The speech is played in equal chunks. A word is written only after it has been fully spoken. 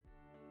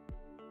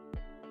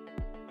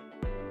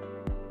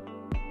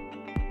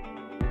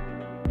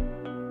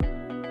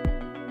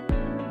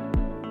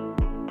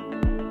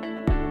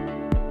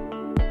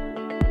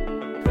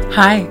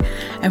Hi,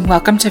 and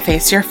welcome to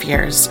Face Your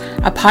Fears,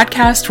 a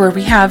podcast where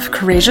we have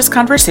courageous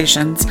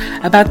conversations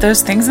about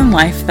those things in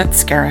life that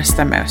scare us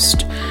the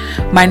most.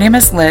 My name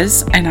is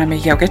Liz, and I'm a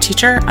yoga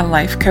teacher, a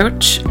life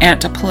coach,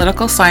 and a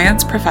political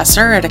science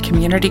professor at a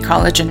community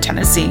college in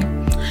Tennessee.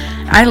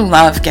 I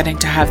love getting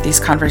to have these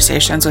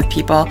conversations with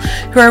people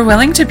who are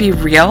willing to be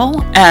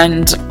real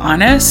and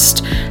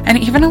honest and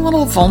even a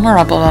little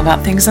vulnerable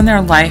about things in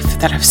their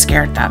life that have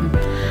scared them.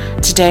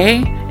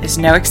 Today is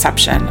no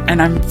exception,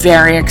 and I'm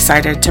very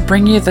excited to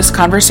bring you this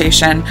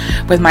conversation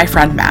with my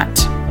friend Matt.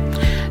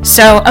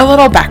 So, a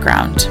little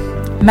background.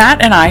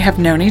 Matt and I have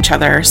known each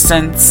other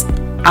since,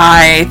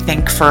 I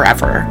think,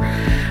 forever.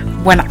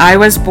 When I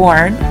was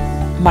born,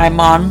 my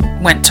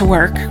mom went to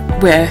work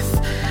with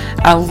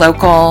a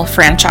local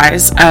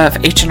franchise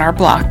of H&R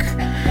Block,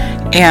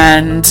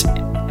 and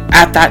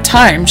at that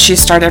time, she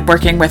started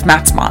working with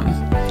Matt's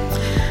mom.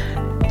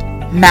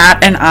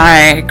 Matt and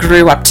I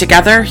grew up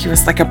together. He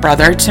was like a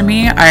brother to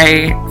me.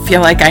 I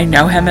feel like I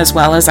know him as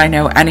well as I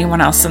know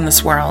anyone else in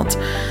this world.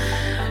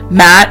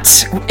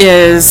 Matt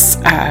is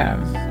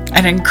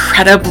an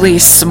incredibly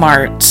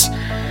smart,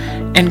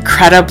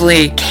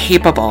 incredibly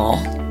capable,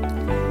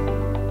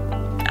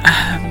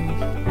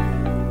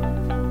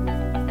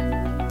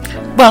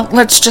 well,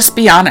 let's just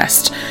be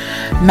honest.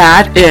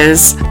 Matt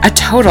is a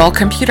total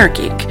computer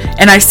geek,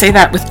 and I say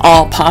that with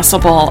all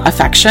possible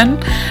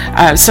affection.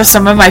 So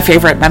some of my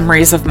favorite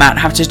memories of Matt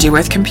have to do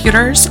with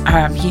computers.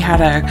 He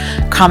had a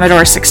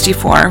Commodore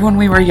 64 when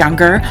we were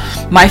younger.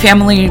 My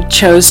family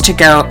chose to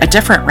go a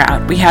different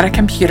route. We had a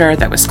computer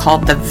that was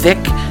called the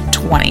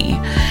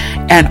VIC-20,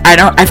 and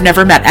I've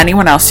never met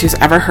anyone else who's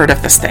ever heard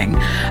of this thing,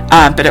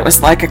 but it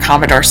was like a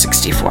Commodore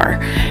 64,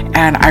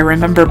 and I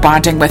remember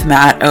bonding with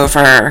Matt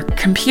over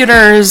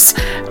computers.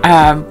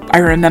 I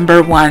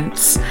remember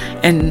once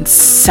in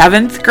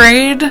 7th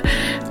grade,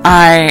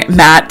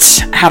 Matt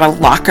had a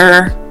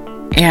locker,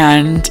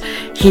 and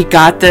he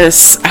got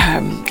this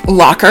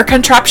locker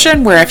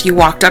contraption where if you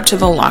walked up to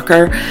the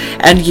locker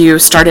and you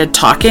started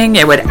talking,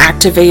 it would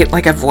activate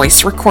like a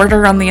voice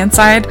recorder on the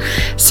inside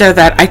so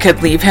that I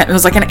could leave him. It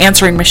was like an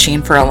answering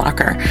machine for a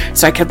locker.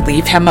 So I could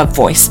leave him a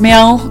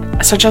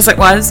voicemail, such as it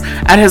was,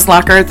 at his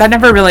locker. That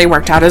never really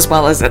worked out as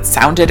well as it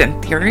sounded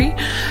in theory.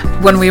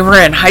 When we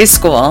were in high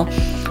school,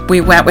 we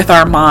went with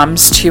our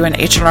moms to an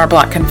H&R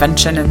Block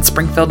convention in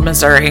Springfield,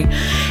 Missouri,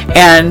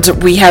 and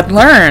we had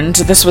learned,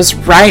 this was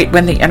right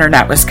when the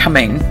internet was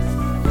coming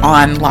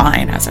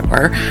online, as it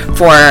were,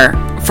 for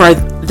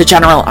the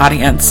general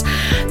audience.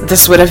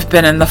 This would have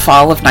been in the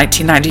fall of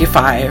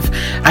 1995.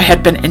 I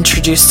had been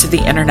introduced to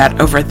the internet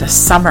over the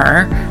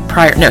summer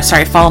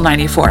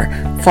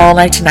fall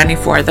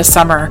 1994. The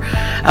summer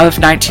of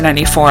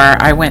 1994,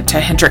 I went to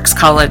Hendrix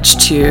College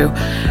to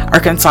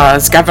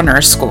Arkansas's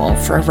governor's school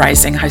for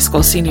rising high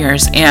school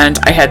seniors, and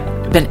I had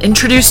been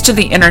introduced to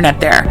the internet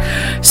there.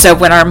 So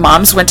when our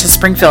moms went to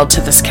Springfield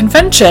to this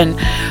convention,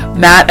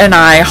 Matt and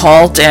I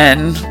hauled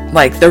in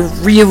like the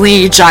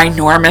really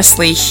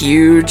ginormously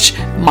huge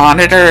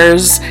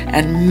monitors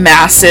and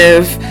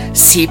massive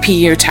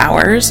CPU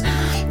towers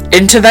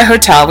into the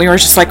hotel. We were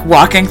just like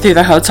walking through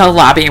the hotel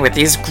lobby with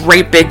these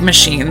great big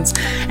machines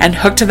and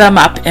hooked them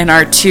up in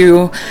our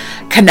 2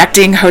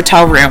 connecting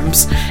hotel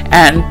rooms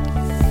and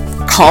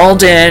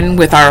called in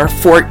with our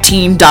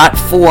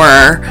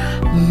 14.4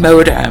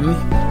 modem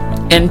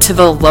into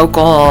the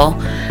local,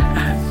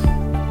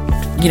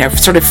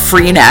 sort of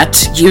free net,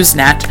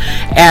 Usenet,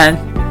 and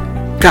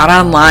got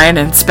online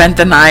and spent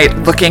the night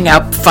looking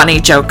up funny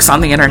jokes on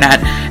the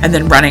internet and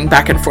then running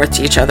back and forth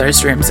to each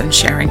other's rooms and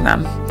sharing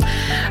them.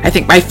 I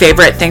think my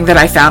favorite thing that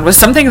I found was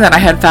something that I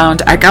had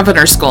found at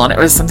governor's school, and it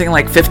was something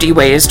like 50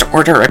 ways to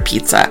order a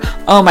pizza.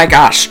 Oh my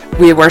gosh,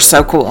 we were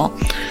so cool.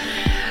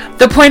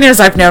 The point is,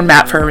 I've known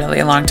Matt for a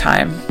really long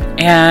time,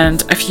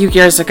 and a few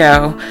years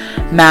ago,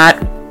 Matt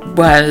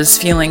was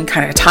feeling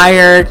kind of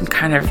tired and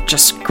kind of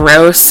just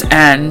gross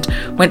and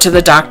went to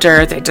the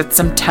doctor. They did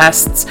some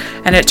tests,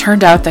 and it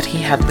turned out that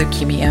he had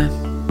leukemia.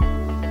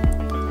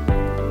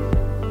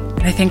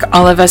 And I think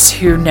all of us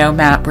who know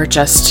Matt were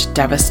just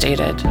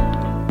devastated,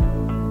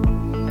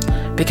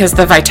 because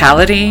the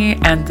vitality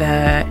and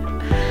the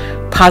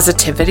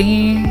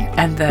positivity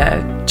and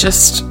the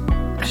just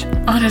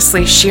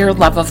honestly sheer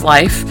love of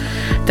life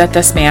that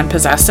this man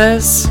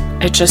possesses,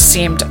 it just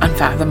seemed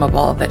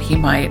unfathomable that he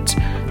might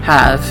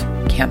have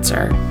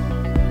cancer.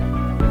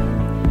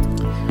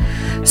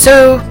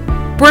 So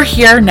we're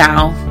here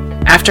now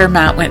after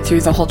Matt went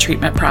through the whole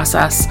treatment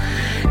process,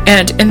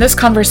 and in this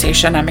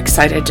conversation I'm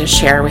excited to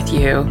share with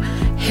you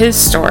his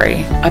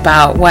story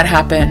about what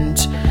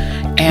happened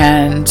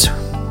and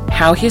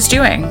how he's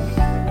doing.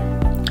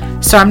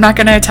 So I'm not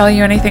going to tell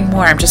you anything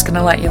more. I'm just going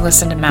to let you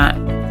listen to Matt.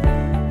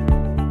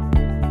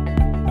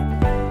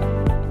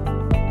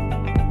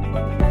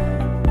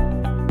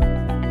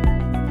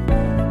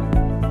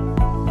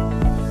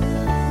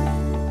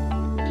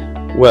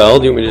 Well,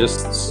 do you want me to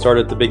just start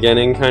at the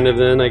beginning kind of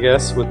then, I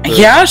guess?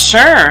 Yeah,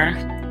 sure.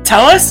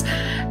 Tell us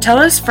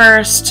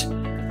first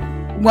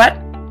what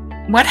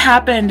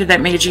happened that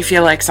made you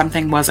feel like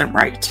something wasn't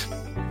right?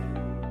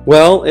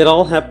 Well, it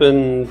all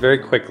happened very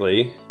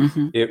quickly.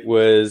 Mm-hmm. It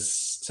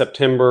was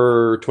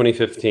September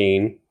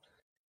 2015,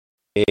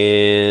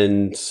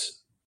 and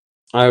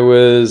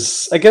I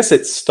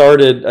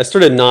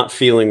started not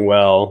feeling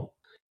well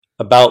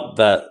about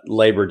that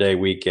Labor Day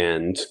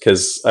weekend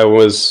because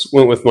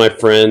went with my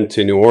friend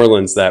to New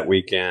Orleans that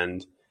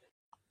weekend.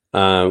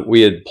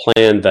 We had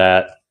planned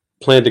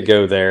to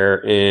go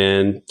there,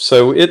 and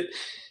so it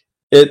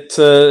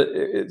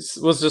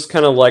was just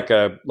kind of like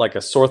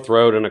a sore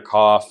throat and a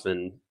cough,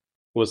 and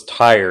was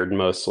tired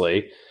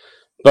mostly,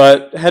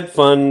 but had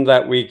fun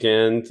that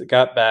weekend.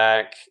 Got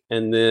back,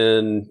 and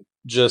then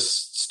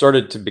just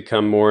started to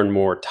become more and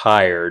more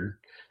tired.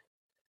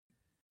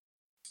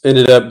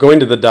 Ended up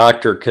going to the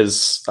doctor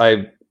because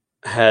I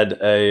had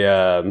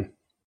the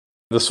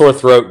sore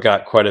throat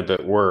got quite a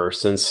bit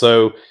worse, and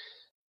so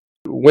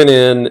went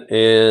in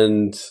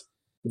and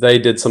they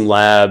did some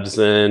labs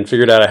and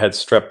figured out I had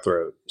strep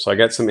throat. So I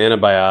got some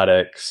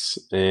antibiotics,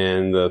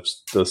 and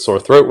the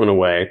sore throat went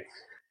away.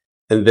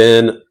 And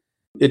then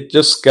I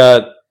just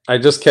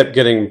kept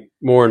getting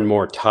more and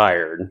more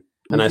tired.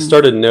 And I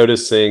started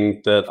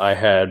noticing that I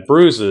had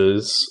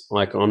bruises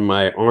like on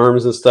my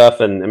arms and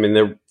stuff. And I mean,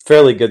 they're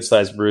fairly good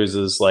sized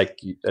bruises. Like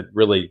I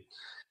really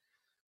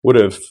would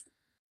have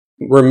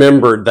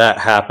remembered that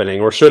happening,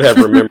 or should have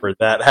remembered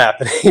that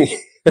happening.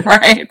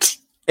 Right.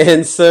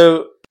 And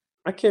so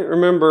I can't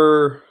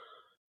remember.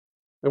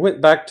 I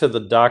went back to the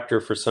doctor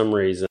for some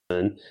reason.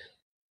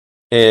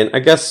 And I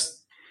guess,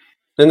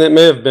 and it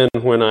may have been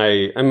when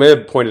I may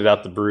have pointed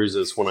out the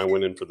bruises when I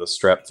went in for the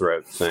strep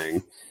throat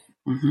thing.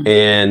 Mm-hmm.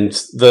 And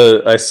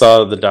I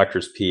saw the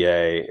doctor's PA,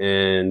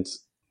 and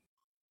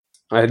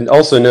I had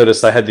also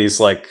noticed I had these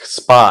like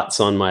spots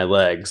on my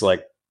legs,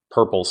 like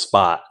purple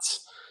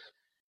spots.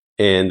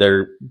 And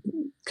they're,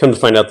 come to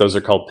find out, those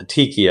are called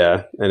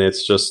petechia, and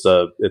it's just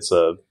an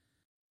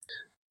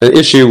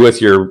issue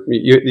with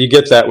you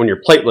get that when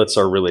your platelets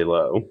are really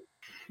low.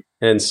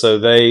 And so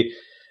they're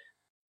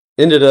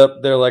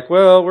like,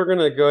 well, we're going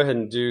to go ahead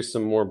and do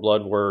some more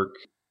blood work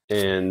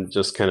and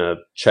just kind of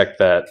check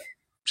that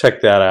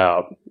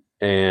out.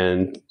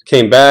 And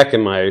came back,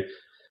 and my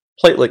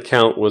platelet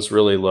count was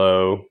really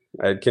low.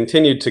 I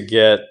continued to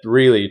get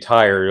really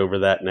tired over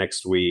that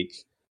next week,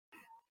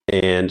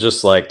 and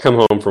just like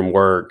come home from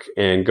work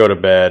and go to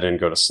bed and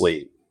go to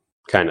sleep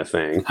kind of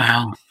thing.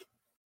 Wow.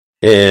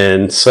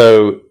 And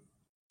so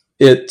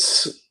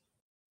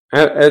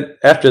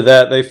after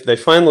that, they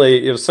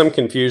finally, it was some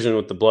confusion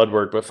with the blood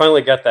work, but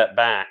finally got that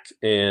back,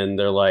 and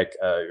they're like,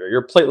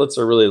 your platelets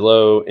are really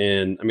low.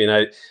 And I mean,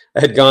 I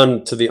had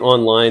gone to the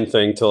online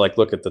thing to like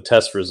look at the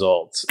test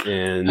results,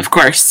 and of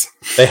course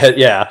they had,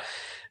 yeah,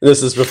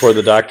 this is before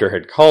the doctor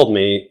had called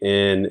me,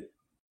 and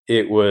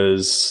it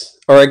was,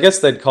 or I guess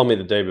they'd called me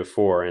the day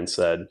before and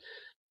said,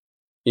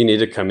 you need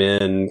to come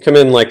in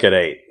like at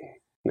 8.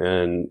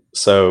 And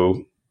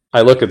so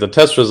I look at the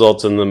test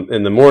results in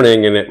the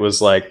morning, and it was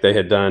like they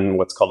had done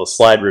what's called a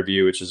slide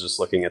review, which is just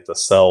looking at the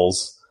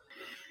cells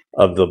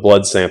of the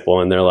blood sample.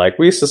 And they're like,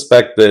 we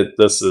suspect that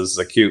this is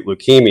acute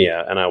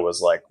leukemia. And I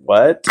was like,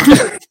 what?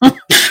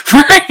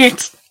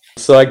 Right.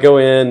 So I go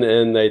in,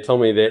 and they told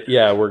me that,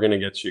 yeah, we're going to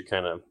get you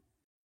kind of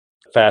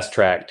fast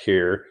tracked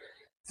here,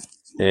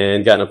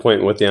 and got an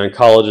appointment with the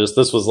oncologist.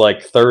 This was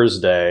like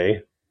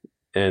Thursday.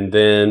 And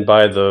then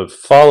by the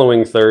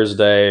following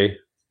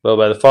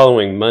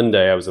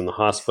Monday, I was in the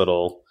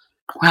hospital.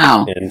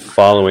 Wow. And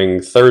following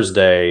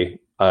Thursday,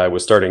 I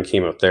was starting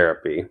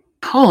chemotherapy.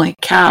 Holy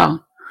cow.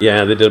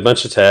 Yeah, they did a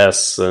bunch of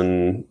tests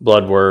and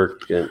blood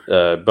work, and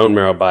bone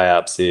marrow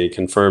biopsy,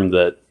 confirmed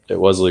that it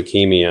was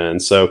leukemia.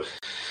 And so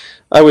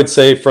I would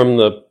say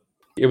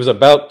it was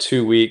about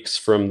 2 weeks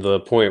from the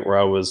point where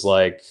I was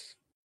like,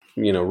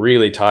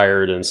 really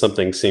tired and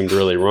something seemed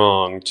really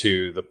wrong,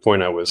 to the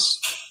point I was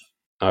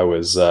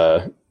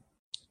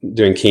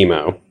doing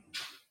chemo.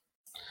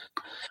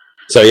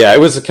 So yeah, it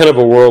was a kind of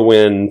a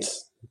whirlwind,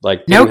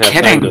 like didn't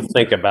have time to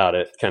think about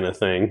it kind of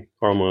thing,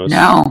 almost.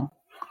 No.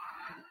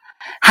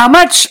 How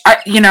much,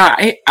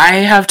 I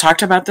have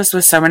talked about this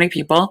with so many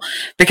people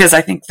because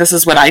I think this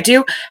is what I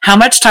do. How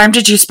much time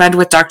did you spend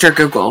with Dr.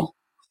 Google?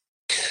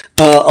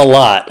 A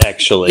lot,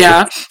 actually.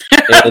 Yeah.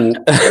 And,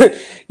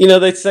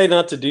 they say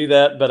not to do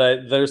that, but I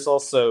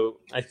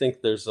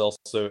think there's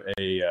also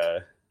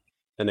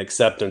an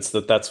acceptance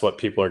that that's what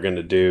people are going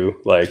to do.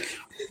 Like,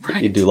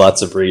 right. You do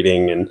lots of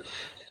reading, and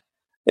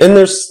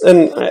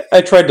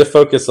I tried to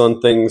focus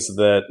on things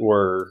that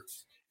were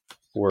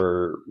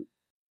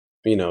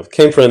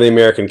came from the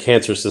American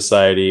Cancer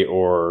Society,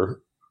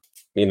 or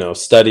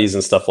studies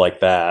and stuff like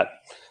that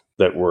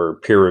were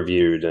peer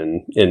reviewed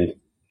and in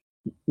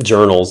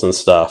journals and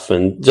stuff.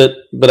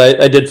 But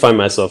I did find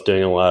myself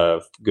doing a lot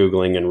of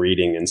Googling and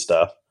reading and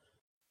stuff.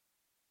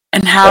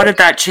 And how did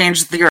that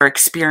change your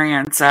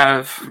experience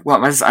of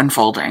what was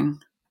unfolding?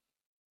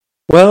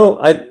 Well,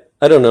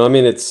 I don't know. I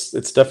mean,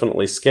 it's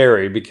definitely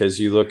scary because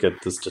you look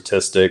at the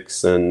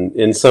statistics, and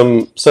in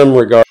some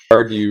regard,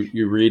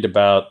 you'll read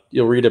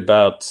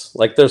about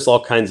like there's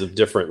all kinds of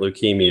different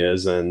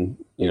leukemias, and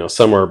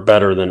some are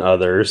better than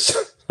others.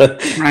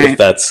 if Right.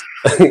 that's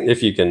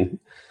if you can.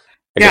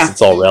 I guess Yeah.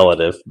 it's all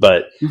relative,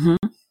 but Hmm.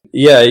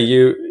 yeah,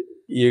 you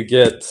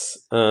get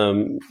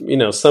some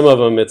of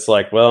them. It's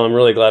like, well, I'm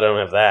really glad I don't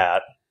have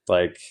that.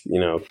 Like,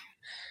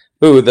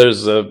 ooh,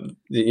 there's the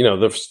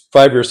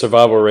 5-year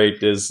survival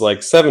rate is like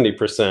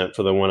 70%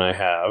 for the one I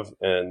have,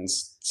 and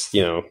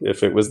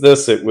if it was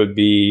this, it would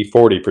be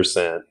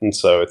 40%, and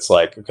so it's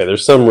like, okay,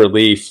 there's some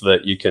relief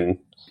that you can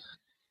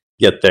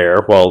get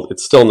there. Well,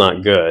 it's still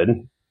not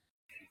good,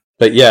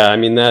 but yeah, I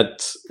mean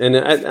that, and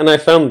I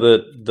found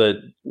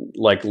that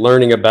like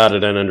learning about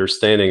it and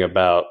understanding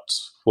about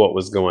what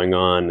was going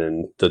on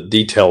and the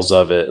details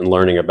of it and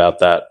learning about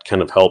that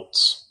kind of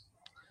helped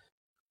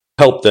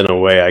in a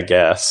way, I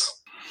guess.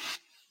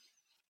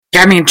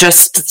 Yeah, I mean,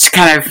 just it's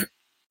kind of,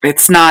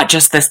 it's not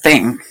just this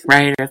thing,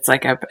 right? It's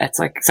like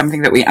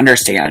something that we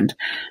understand,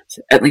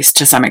 at least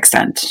to some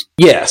extent.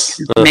 Yes.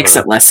 Makes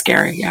it less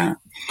scary. Yeah.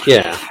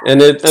 Yeah,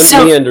 and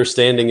So me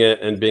understanding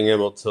it and being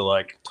able to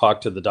like talk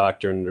to the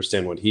doctor and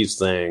understand what he's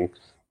saying,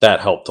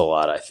 that helped a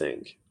lot, I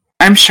think.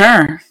 I'm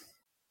sure.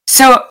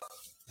 So,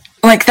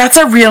 like, that's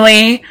a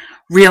really,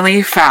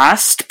 really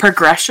fast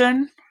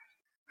progression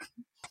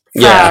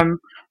Yeah. from,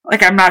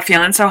 like, I'm not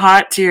feeling so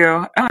hot to,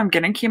 oh, I'm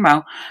getting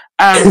chemo.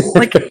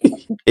 Like, how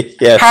Yes, it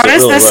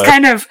does really this was.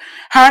 kind of,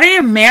 how do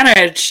you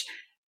manage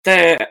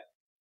the,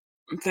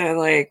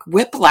 like,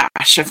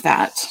 whiplash of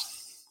that?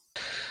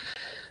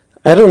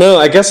 I don't know.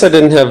 I guess I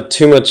didn't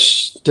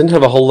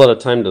have a whole lot of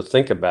time to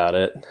think about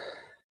it.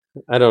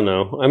 I don't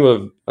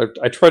know.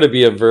 I try to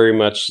be a very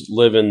much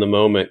live in the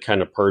moment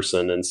kind of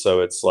person, and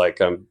so it's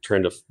like I'm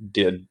trying to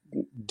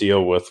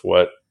deal with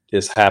what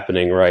is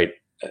happening right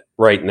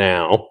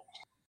now.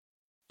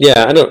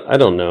 Yeah, I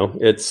don't know.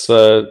 It's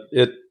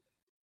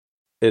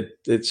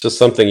just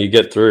something you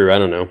get through. I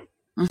don't know.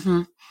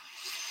 Mm-hmm.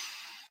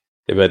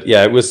 But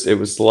yeah, it was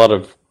a lot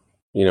of,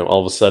 all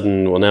of a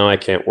sudden, well, now I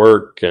can't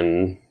work,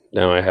 and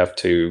now I have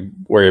to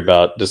worry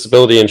about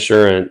disability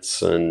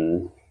insurance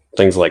and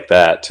things like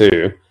that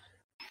too.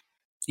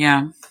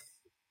 Yeah.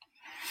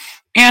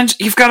 And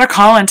you've got to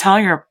call and tell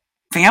your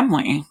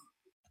family.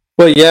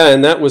 Well, yeah,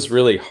 and that was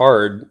really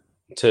hard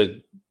to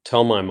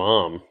tell my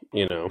mom,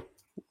 Mm-hmm.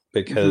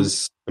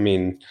 because I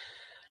mean,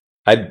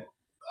 I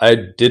I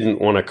didn't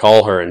want to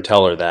call her and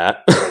tell her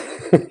that.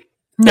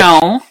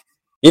 No.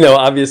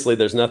 Obviously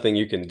there's nothing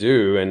you can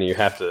do, and I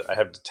have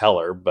to tell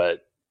her,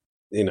 but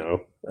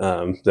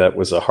that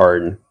was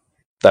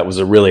that was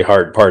a really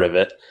hard part of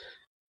it.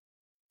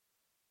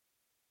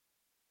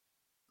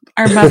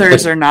 Our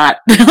mothers are not.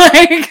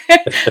 Like,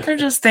 they're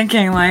just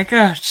thinking, like,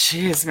 oh,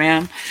 jeez,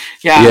 man.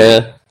 Yeah.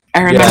 Yeah. I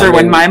Yeah, I remember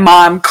when mean, my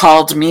mom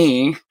called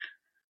me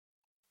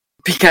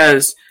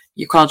because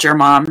you called your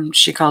mom.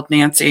 She called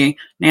Nancy.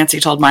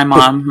 Nancy told my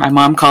mom. My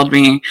mom called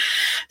me.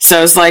 So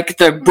it was like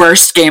the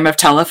worst game of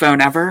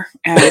telephone ever.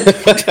 And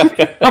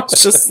I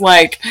was just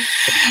like,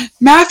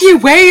 Matthew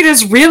Wade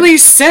is really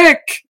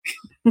sick.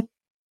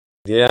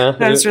 yeah,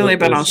 That's really it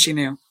about all was. she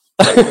knew.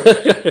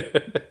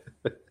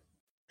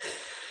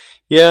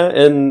 Yeah,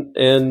 and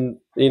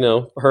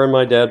her and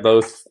my dad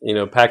both,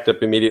 packed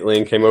up immediately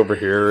and came over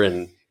here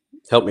and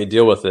helped me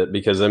deal with it,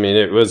 because I mean,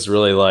 it was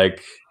really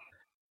like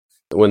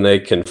when they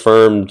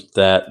confirmed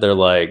that, they're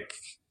like,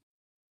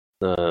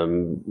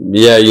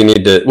 yeah, you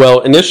need to. Well,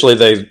 initially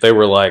they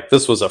were like,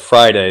 this was a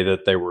Friday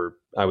that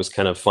I was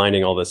kind of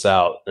finding all this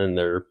out, and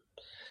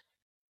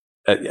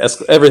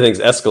everything's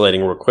escalating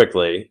real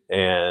quickly,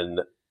 and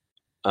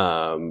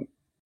um,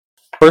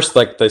 first,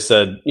 like they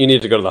said, you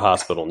need to go to the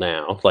hospital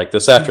now. Like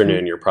this Mm-hmm.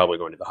 afternoon, you're probably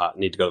going to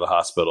need to go to the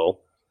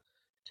hospital.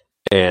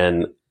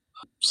 And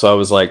so I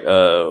was like,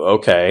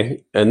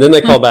 okay. And then they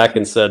called back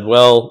and said,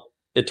 well,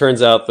 it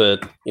turns out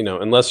that,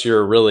 unless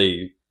you're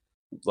really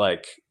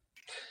like,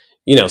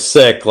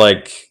 sick,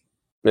 like,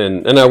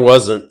 and I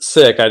wasn't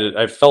sick.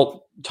 I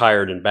felt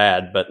tired and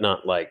bad, but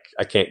not like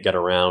I can't get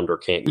around or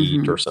can't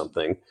eat Mm-hmm. or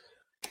something.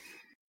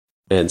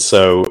 And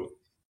so,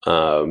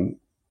 um,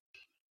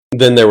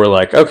 then they were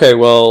like, okay,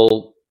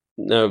 well,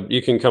 no,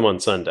 you can come on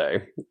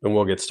Sunday and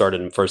we'll get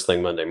started first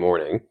thing Monday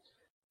morning.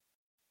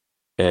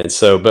 And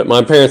so, but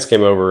my parents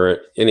came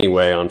over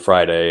anyway on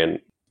Friday, and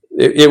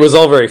it was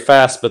all very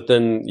fast, but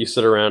then you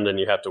sit around and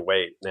you have to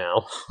wait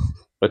now,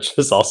 which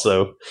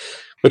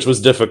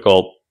was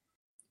difficult,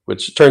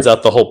 which turns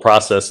out the whole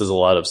process is a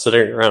lot of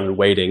sitting around and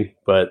waiting,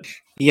 but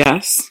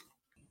Yes.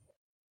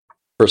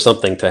 for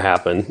something to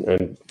happen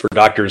and for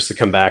doctors to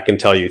come back and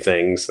tell you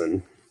things.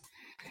 And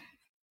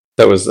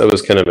that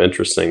was kind of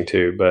interesting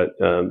too, but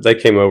they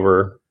came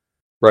over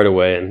right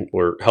away and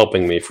were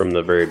helping me from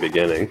the very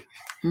beginning.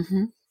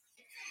 Mm-hmm.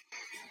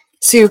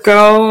 So you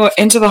go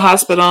into the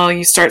hospital,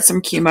 you start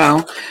some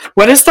chemo.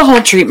 What does the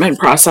whole treatment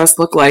process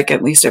look like,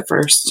 at least at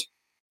first?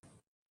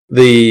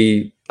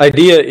 The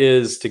idea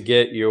is to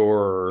get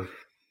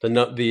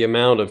the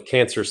amount of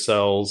cancer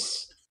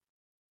cells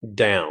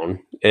down,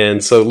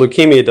 and so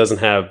leukemia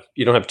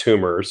you don't have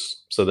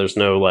tumors, so there's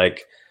no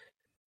like,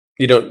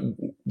 you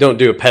don't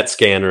do a PET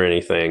scan or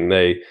anything.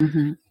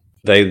 Mm-hmm.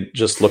 They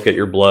just look at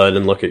your blood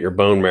and look at your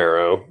bone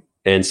marrow,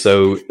 and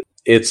so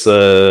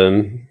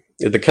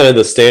the kind of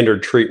the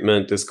standard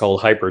treatment is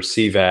called hyper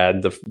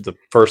CVAD, the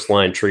first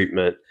line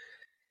treatment.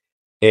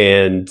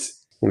 And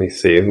let me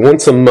see,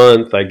 once a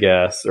month, I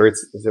guess, or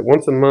is it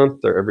once a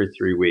month or every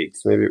 3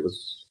 weeks? Maybe it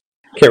was,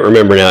 can't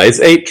remember now. It's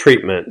 8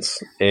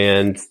 treatments,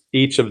 and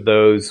each of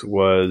those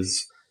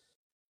was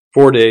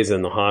 4 days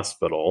in the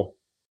hospital.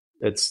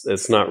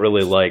 It's not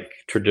really like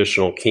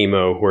traditional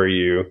chemo where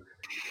you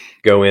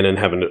go in and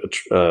have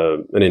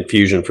an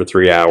infusion for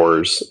 3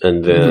 hours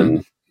and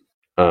then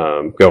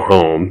go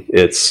home.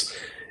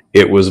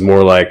 It was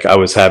more like I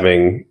was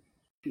having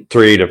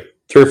 3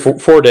 or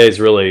 4 days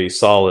really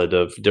solid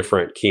of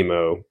different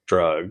chemo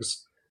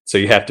drugs. So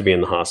you have to be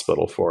in the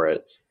hospital for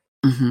it.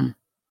 Mm-hmm.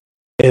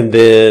 And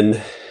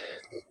then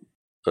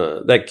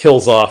that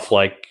kills off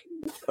like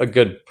a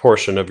good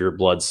portion of your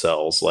blood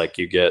cells. Like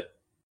you get,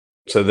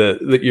 so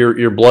that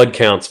your blood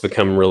counts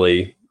become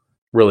really,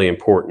 really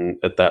important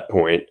at that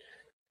point.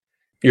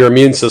 Your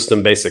immune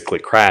system basically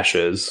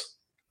crashes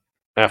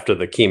after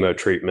the chemo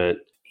treatment.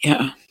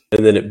 Yeah.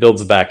 And then it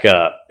builds back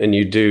up, and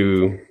you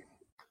do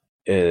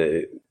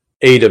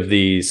 8 of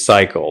these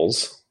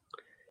cycles,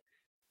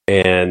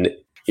 and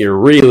you're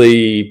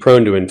really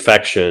prone to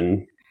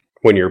infection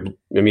when your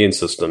immune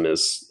system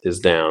is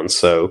down.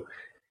 So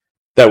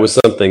that was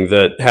something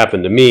that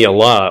happened to me a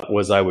lot,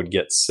 was I would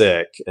get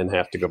sick and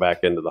have to go back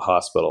into the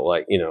hospital.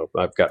 Like,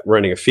 I've got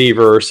running a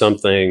fever or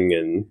something,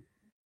 and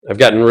I've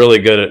gotten really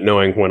good at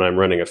knowing when I'm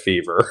running a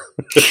fever.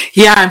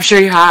 Yeah, I'm sure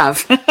you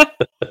have.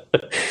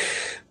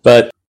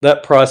 But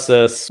that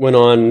process went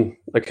on.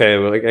 Okay,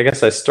 well, I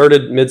guess I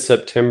started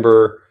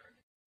mid-September.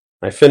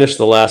 I finished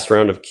the last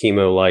round of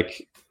chemo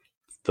like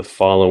the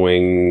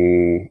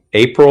following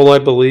April, I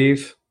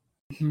believe.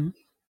 Mm-hmm.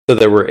 So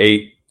there were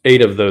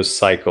eight of those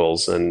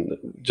cycles, and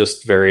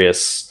just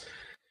various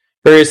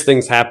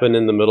things happen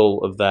in the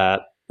middle of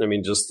that. I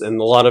mean, and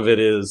a lot of it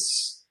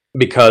is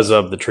because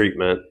of the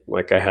treatment.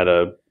 Like I had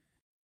a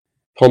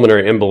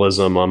pulmonary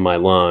embolism on my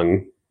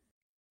lung,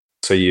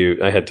 so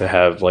I had to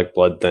have like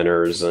blood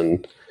thinners,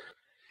 and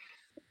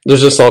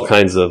there's just all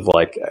kinds of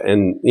like,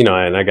 and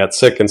I got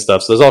sick and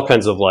stuff. So there's all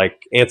kinds of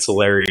like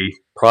ancillary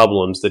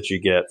problems that you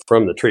get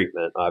from the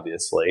treatment,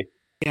 obviously.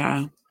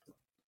 Yeah.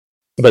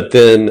 But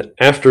then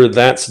after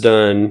that's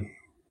done,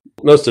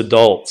 most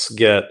adults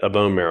get a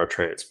bone marrow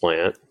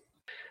transplant.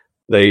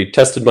 They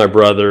tested my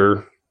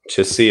brother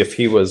to see if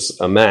he was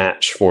a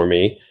match for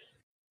me,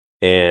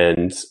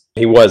 and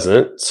he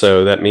wasn't.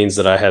 So that means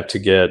that I have to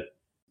get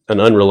an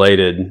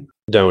unrelated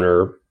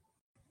donor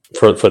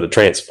for the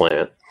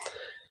transplant.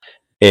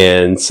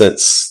 And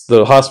since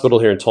the hospital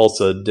here in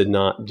Tulsa did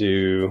not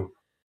do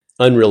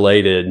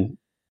unrelated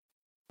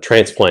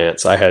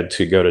transplants, I had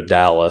to go to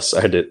Dallas.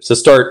 I had to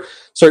start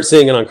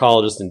seeing an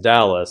oncologist in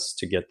Dallas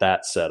to get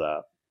that set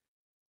up.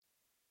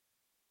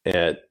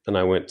 And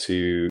I went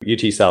to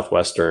UT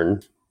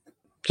Southwestern,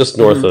 just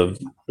north of,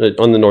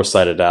 on the north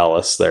side of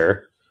Dallas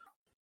there.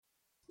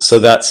 So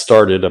that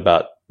started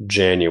about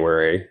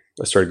January.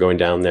 I started going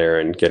down there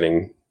and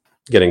getting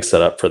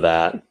set up for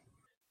that.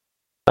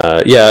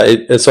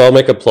 So I'll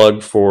make a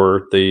plug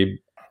for Be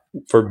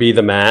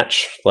the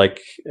Match.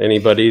 Like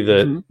anybody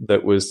that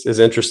is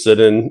interested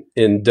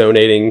in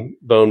donating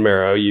bone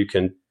marrow, you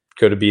can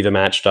go to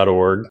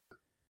bethematch.org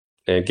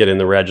and get in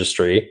the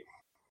registry,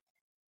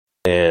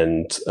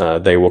 and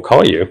they will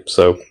call you.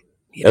 So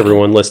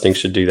everyone listening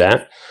should do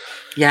that.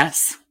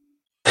 Yes.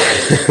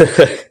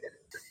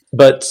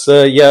 But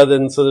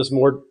then so there's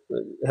more.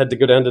 Had to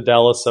go down to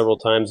Dallas several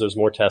times. There's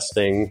more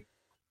testing.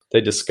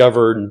 They did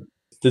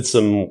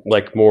some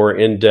like more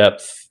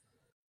in-depth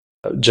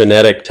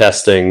genetic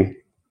testing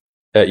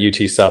at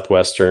UT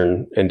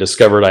Southwestern and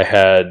discovered I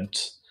had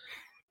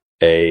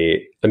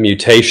a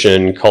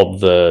mutation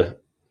called the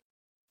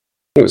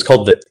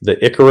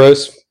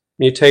Icaros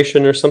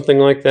mutation or something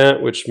like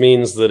that, which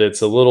means that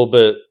it's a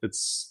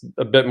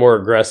bit more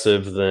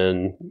aggressive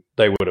than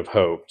they would have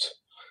hoped.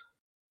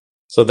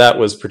 So that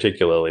was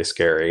particularly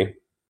scary.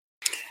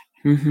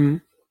 Mm-hmm.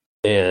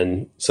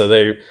 And so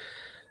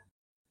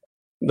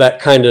that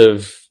kind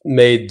of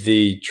made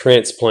the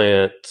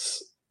transplant,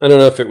 I don't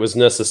know if it was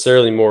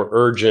necessarily more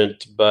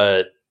urgent,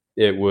 but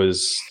there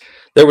was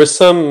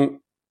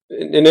some,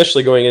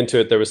 initially going into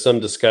it, there was some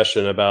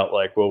discussion about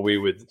like, well, we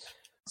would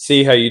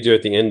see how you do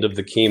at the end of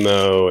the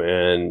chemo,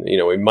 and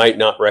we might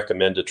not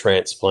recommend a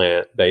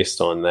transplant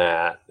based on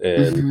that,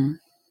 and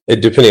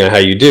depending on how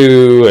you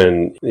do,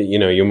 and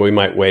we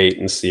might wait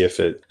and see if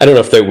it, I don't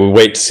know if they would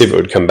wait to see if it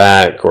would come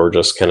back, or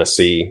just kind of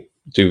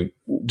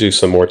do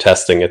some more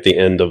testing at the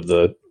end of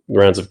the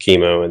rounds of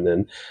chemo and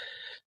then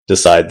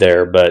decide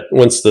there. But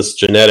once this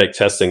genetic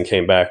testing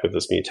came back with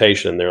this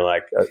mutation, they're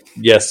like,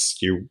 yes,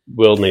 you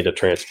will need a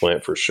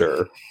transplant for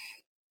sure.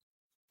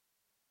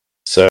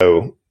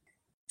 So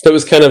it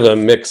was kind of a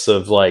mix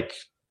of like,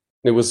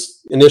 it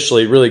was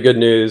initially really good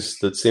news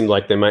that seemed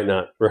like they might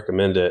not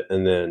recommend it,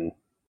 and then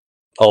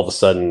all of a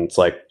sudden it's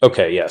like,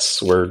 okay,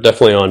 yes, we're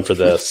definitely on for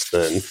this.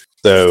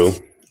 So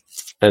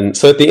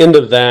at the end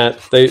of that,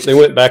 they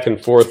went back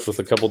and forth with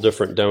a couple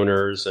different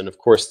donors, and of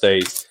course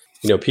they,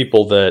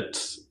 people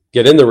that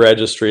get in the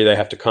registry, they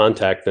have to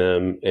contact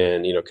them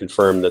and,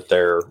 confirm that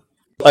they're.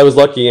 I was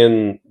lucky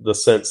in the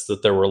sense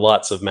that there were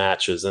lots of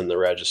matches in the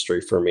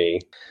registry for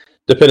me.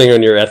 Depending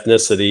on your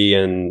ethnicity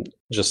and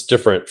just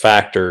different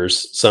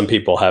factors, some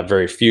people have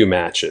very few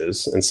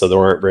matches, and so there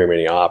aren't very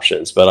many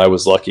options. But I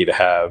was lucky to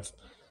have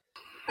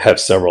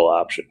several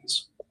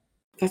options.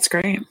 That's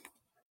great.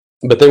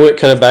 But they went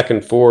kind of back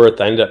and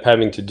forth. I ended up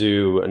having to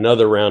do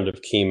another round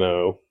of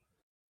chemo.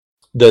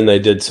 Then they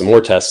did some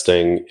more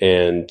testing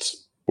and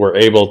were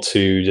able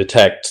to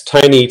detect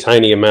tiny,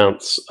 tiny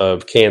amounts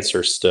of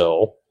cancer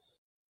still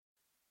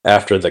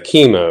after the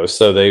chemo.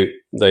 So they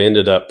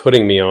ended up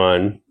putting me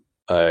on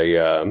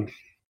an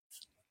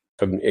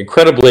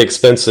incredibly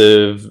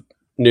expensive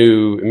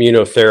new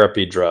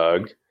immunotherapy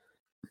drug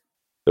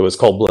that was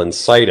called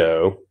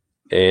Blincyto,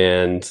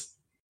 and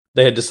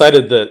they had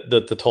decided that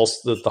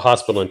the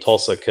hospital in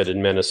Tulsa could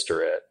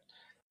administer it,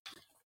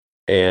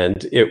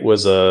 and it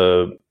was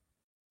a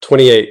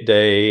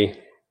 28-day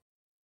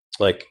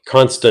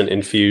constant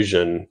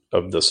infusion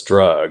of this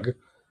drug,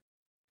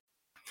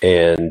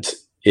 and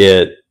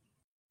it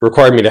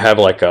required me to have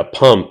a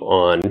pump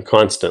on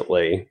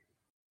constantly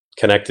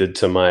connected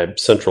to my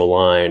central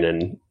line,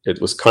 and it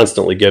was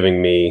constantly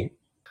giving me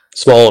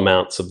small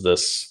amounts of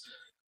this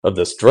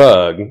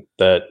drug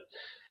that.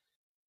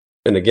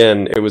 And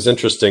again, it was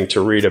interesting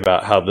to read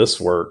about how this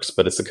works,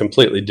 but it's a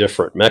completely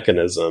different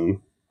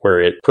mechanism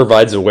where it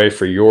provides a way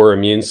for your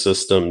immune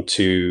system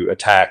to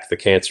attack the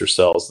cancer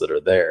cells that are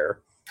there.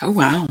 Oh,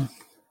 wow.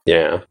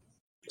 Yeah.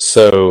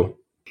 So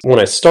when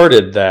I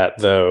started that,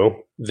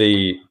 though,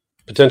 the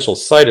potential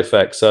side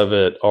effects of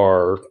it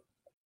are,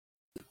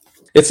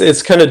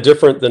 it's kind of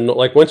different than,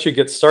 once you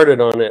get started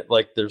on it,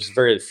 there's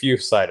very few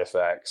side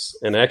effects.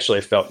 And actually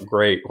I felt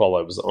great while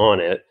I was on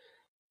it.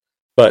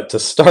 But to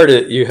start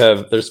it,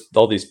 there's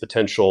all these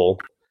potential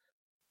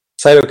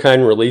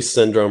cytokine release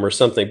syndrome or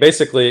something.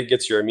 Basically, it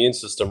gets your immune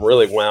system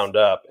really wound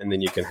up, and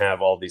then you can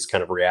have all these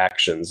kind of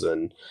reactions.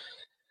 And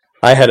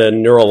I had a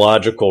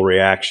neurological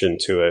reaction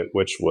to it,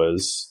 which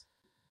was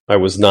I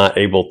was not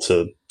able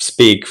to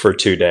speak for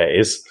 2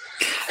 days.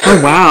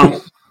 Oh, wow.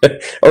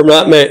 Or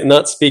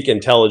not speak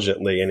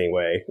intelligently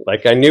anyway.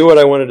 I knew what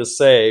I wanted to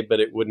say, but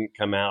it wouldn't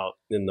come out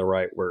in the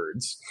right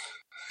words.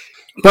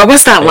 What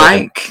was that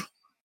like?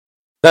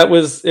 It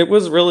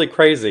was really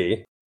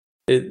crazy.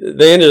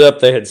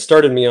 They had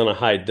started me on a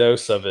high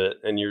dose of it,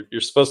 and you're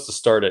supposed to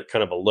start at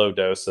kind of a low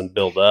dose and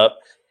build up.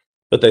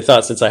 But they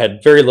thought since I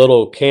had very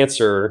little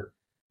cancer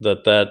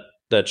that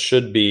I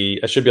should be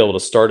able to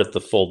start at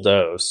the full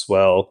dose.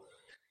 Well,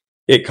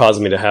 it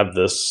caused me to have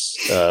this,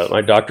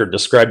 my doctor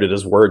described it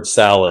as word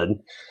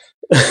salad.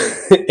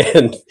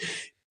 And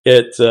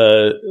it,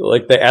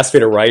 they asked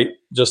me to write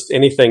just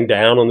anything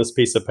down on this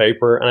piece of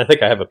paper. And I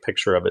think I have a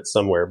picture of it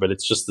somewhere, but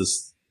it's just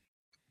this,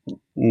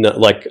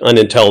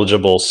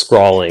 unintelligible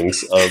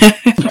scrawlings of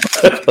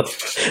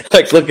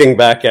looking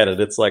back at it,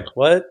 it's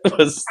what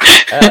was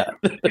that?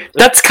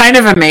 That's kind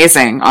of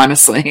amazing,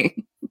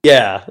 honestly.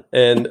 Yeah,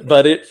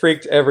 but it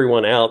freaked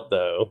everyone out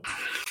though,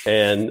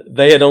 and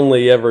they had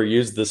only ever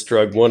used this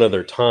drug one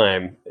other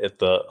time at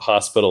the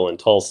hospital in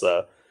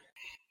Tulsa,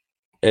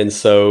 and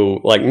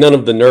so none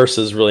of the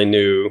nurses really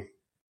knew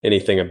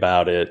anything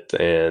about it,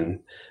 and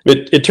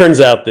it turns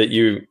out that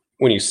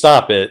when you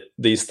stop it,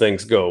 these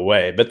things go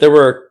away. But there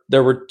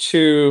were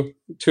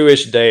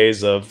two-ish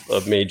days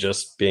of me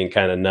just being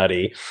kind of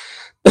nutty.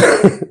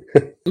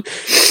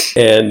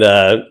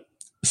 And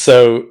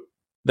so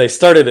they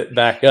started it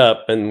back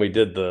up, and we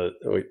did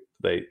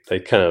they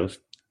kind of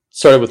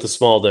started with a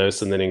small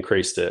dose and then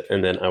increased it,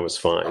 and then I was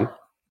fine.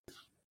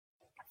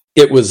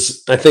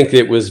 I think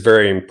it was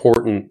very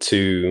important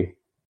to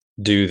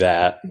do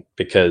that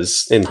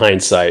because in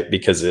hindsight,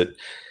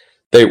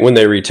 when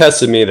they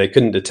retested me, they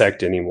couldn't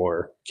detect any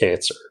more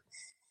cancer.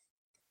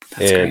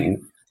 That's great.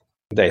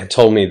 They had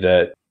told me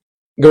that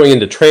going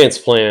into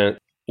transplant,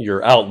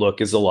 your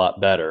outlook is a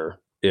lot better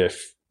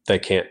if they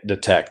can't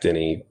detect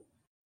any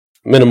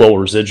minimal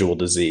residual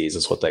disease,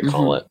 is what they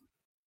call it.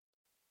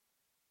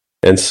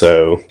 And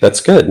so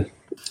that's good.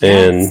 Yes.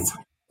 And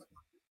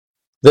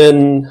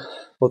then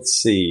let's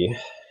see.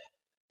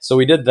 So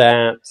we did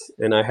that,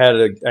 and I had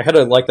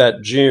that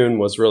June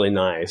was really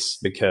nice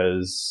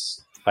because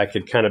I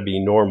could kind of be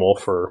normal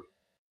for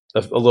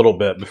a little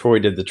bit before we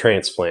did the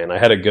transplant. I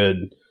had a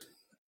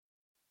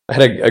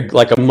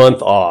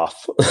month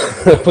off,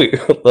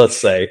 let's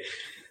say.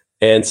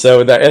 And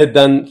so that I had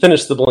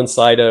finished the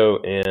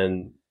Blincyto,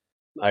 and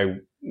I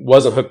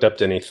wasn't hooked up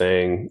to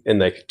anything,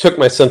 and they took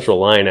my central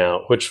line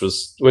out, which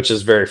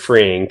is very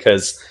freeing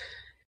because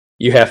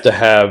you have to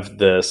have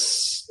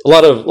this. A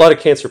lot of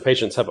cancer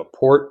patients have a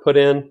port put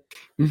in.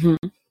 Mm-hmm.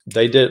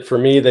 They did for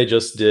me. They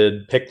just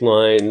did PICC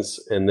lines,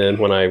 and then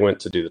when I went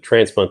to do the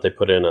transplant, they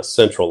put in a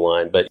central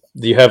line. But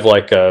you have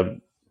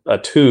a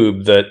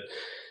tube that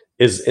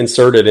is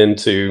inserted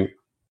into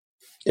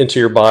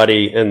your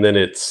body, and then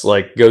it's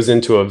goes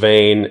into a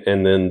vein,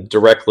 and then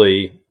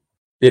directly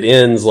it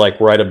ends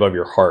right above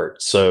your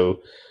heart.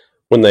 So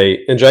when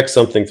they inject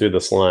something through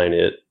this line,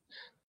 it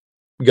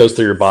goes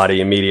through your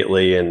body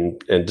immediately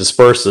and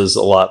disperses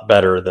a lot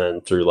better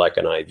than through like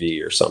an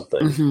IV or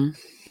something. Mm-hmm.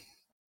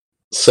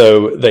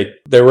 So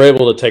they were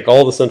able to take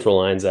all the central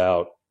lines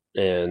out,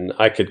 and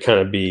I could kind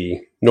of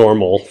be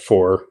normal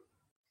for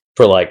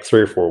like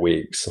 3 or 4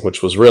 weeks,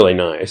 which was really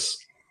nice.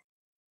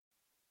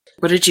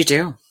 What did you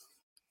do?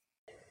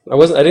 I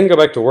didn't go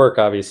back to work,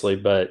 obviously,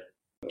 but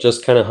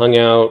just kind of hung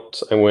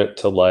out. I went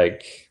to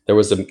there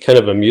was a kind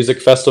of a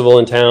music festival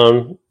in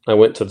town. I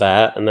went to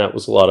that, and that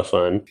was a lot of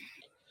fun.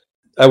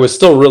 I was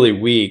still really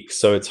weak,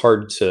 so it's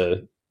hard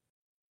to,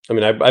 I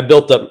mean, I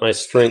built up my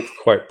strength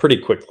pretty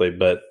quickly,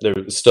 but there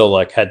was still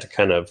had to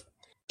kind of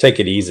take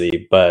it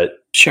easy.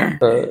 But sure.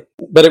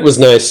 But it was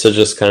nice to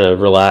just kind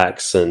of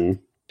relax, and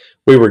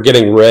we were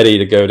getting ready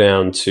to go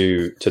down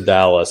to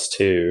Dallas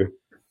too.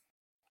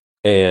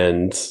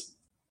 And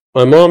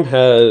my mom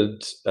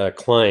had a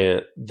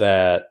client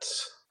that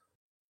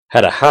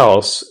had a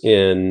house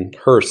in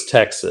Hurst,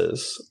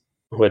 Texas,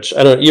 which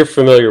you're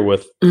familiar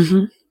with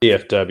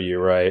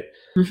DFW, right?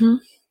 Mm-hmm.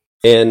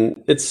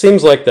 And it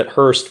seems like that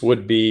Hurst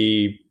would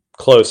be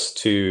close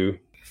to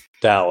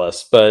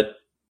Dallas, but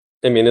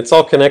I mean, it's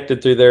all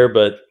connected through there,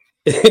 but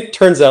it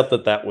turns out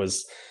that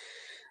was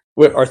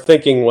what our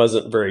thinking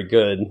wasn't very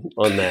good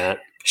on that.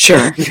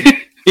 Sure.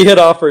 She had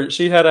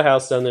a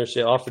house down there.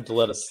 She offered to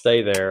let us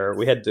stay there.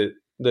 We had to,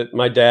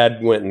 my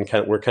dad went and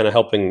was kind of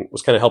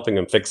helping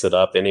him fix it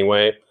up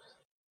anyway.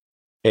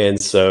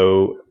 And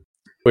so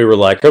we were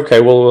like,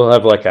 okay, well, we'll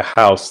have a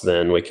house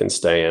then we can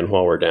stay in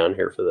while we're down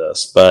here for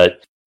this.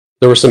 But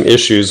there were some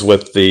issues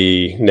with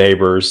the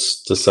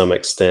neighbors to some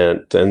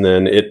extent. And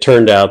then it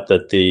turned out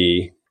that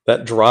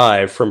that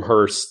drive from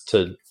Hurst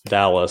to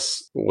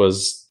Dallas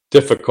was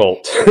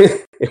difficult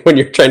when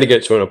you're trying to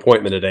get to an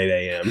appointment at 8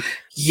 a.m.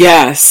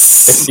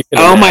 Yes.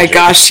 Oh my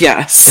gosh,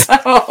 yes.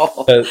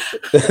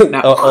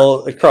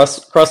 All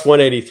across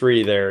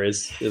 183 there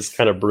is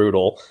kind of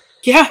brutal.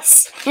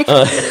 Yes.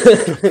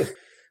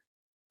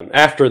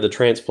 After the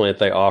transplant,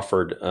 they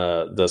offered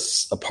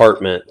this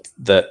apartment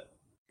that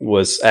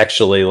was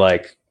actually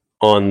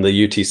on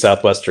the UT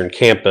Southwestern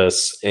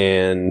campus,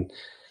 and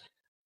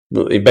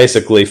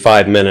basically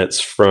 5 minutes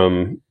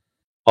from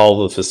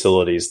all the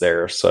facilities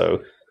there.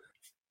 So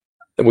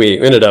we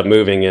ended up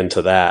moving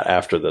into that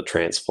after the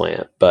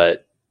transplant,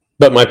 but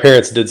my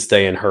parents did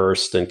stay in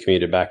Hurst and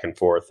commuted back and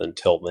forth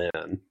until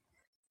then.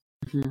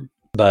 Mm-hmm.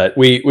 But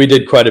we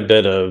did quite a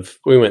bit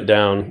we went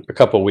down a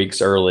couple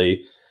weeks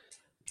early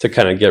to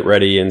kind of get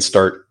ready and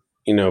start,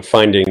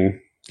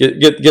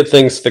 get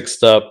things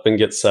fixed up and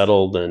get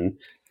settled. And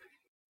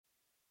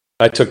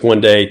I took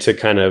one day to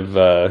kind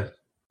of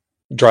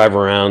drive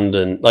around,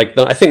 and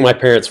I think my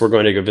parents were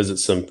going to go visit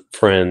some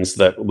friends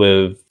that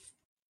live,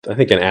 I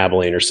think, in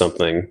Abilene or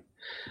something.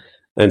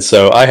 And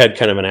so I had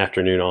kind of an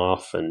afternoon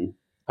off, and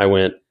I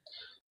went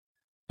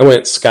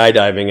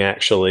skydiving,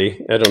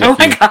 actually. I don't know. Oh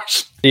my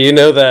gosh. Do you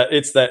know that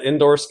it's that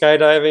indoor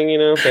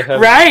skydiving, they have,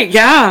 right,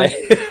 yeah.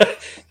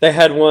 They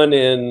had one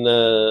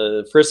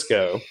in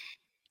Frisco.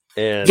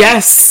 And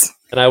yes.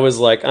 And I was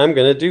like, I'm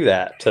going to do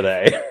that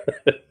today.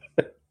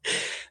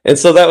 And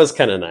so that was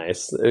kind of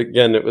nice.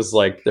 Again, it was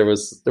there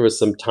was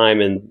some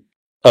time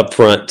up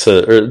front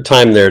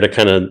time there to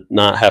kind of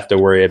not have to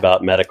worry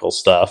about medical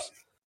stuff.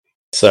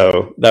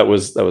 So that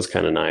was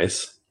kind of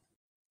nice.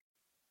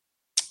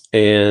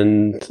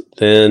 And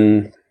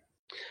then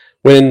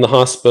went in the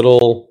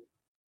hospital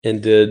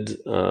and did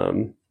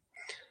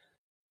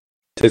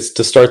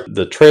to start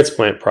the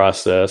transplant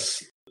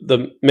process.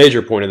 The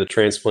major point of the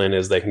transplant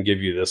is they can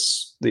give you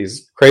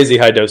these crazy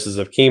high doses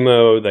of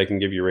chemo. They can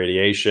give you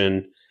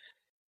radiation,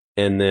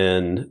 and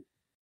then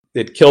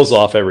it kills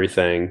off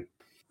everything,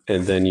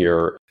 and then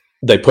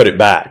they put it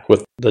back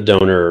with the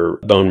donor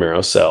bone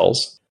marrow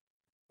cells.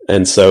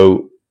 And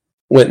so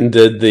went and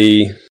did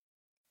the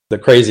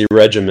crazy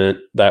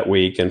regimen that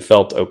week and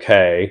felt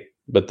okay.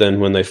 But then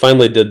when they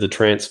finally did the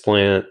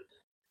transplant,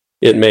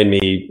 it made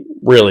me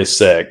really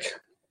sick.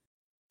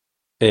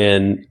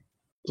 And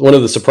one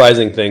of the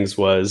surprising things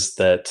was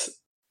that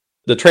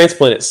the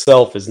transplant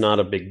itself is not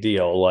a big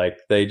deal.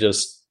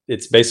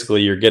 It's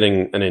basically you're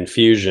getting an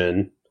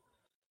infusion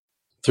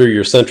through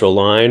your central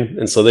line.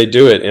 And so they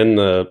do it in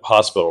the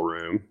hospital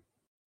room.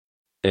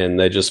 And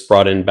they just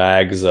brought in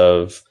bags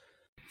of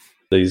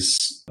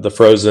the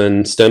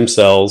frozen stem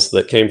cells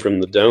that came from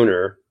the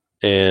donor,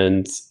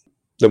 and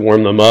they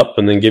warm them up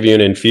and then give you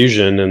an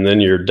infusion, and then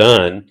you're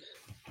done.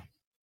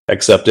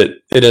 Except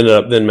it ended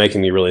up then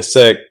making me really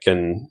sick,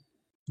 and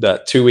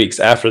that 2 weeks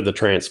after the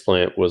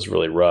transplant was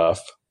really rough.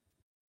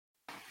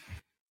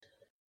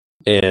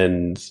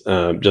 And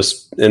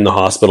just in the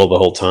hospital the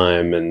whole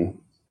time and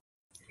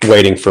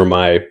waiting for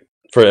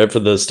for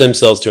the stem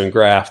cells to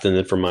engraft, and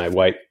then for my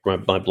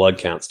blood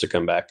counts to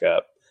come back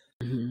up.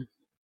 Mm-hmm.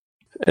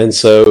 And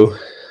so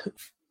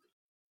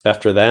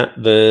after that,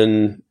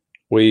 then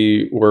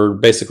we were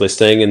basically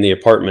staying in the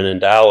apartment in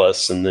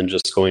Dallas and then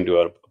just going to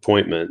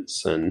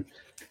appointments. And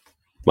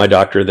my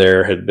doctor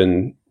there had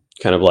been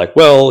kind of like,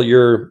 well,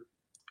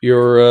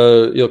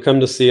 you'll come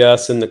to see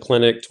us in the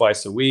clinic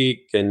twice a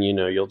week, and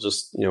you'll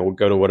just we'll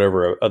go to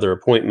whatever other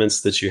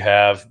appointments that you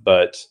have.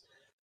 But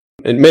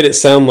it made it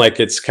sound like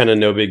it's kind of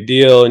no big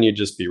deal, and you'd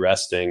just be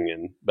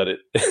resting. But it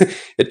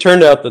it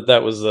turned out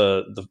that was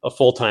a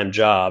full-time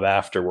job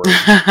afterward,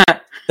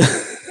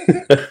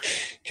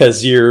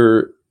 because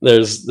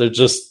there's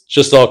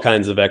just all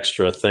kinds of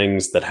extra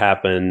things that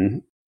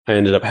happen. I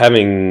ended up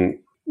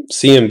having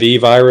CMV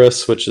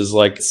virus, which is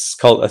I think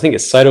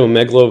it's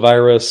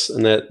cytomegalovirus,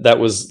 and that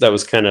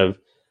was kind of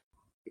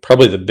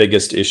probably the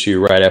biggest issue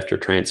right after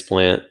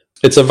transplant.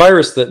 It's a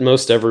virus that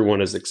most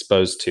everyone is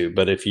exposed to,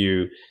 but if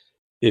you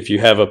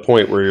have a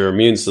point where your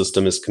immune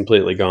system is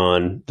completely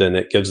gone, then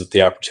it gives it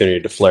the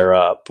opportunity to flare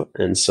up,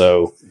 and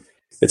so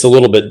it's a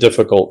little bit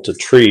difficult to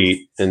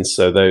treat. And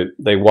so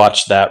they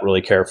watched that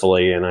really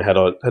carefully, and I had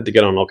to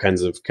get on all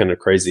kinds of kind of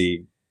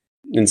crazy,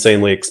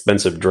 insanely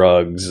expensive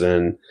drugs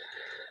and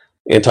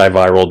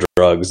antiviral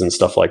drugs and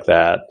stuff like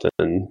that.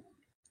 And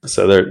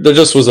so there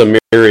just was a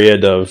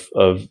myriad of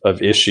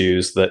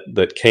issues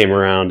that came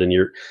around, and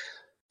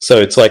so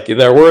it's like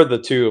there were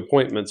the 2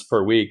 appointments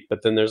per week,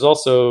 but then there's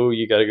also,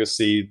 you got to go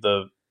see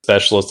the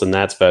specialist and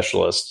that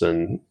specialist.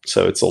 And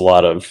so it's a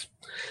lot of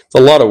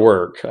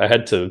work. I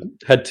had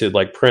to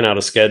like print out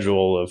a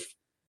schedule of,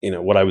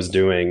 what I was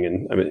doing.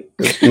 And I mean,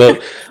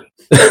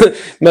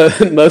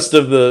 most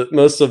of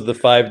the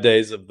 5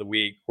 days of the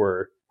week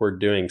were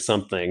doing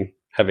something,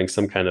 having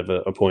some kind of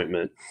an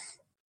appointment.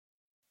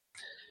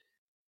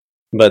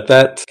 But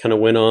that kind of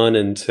went on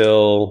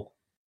until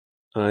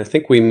I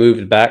think we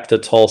moved back to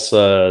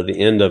Tulsa the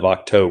end of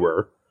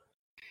October.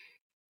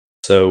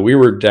 So we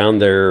were down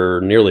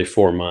there nearly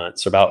 4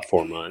 months, about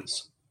 4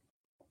 months.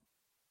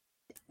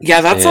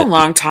 Yeah, that's a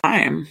long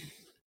time.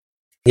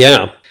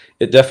 Yeah,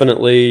 it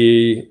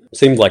definitely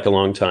seemed like a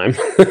long time.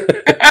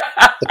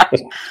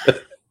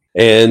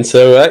 And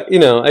so,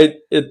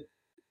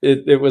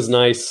 it was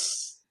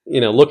nice,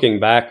 looking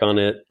back on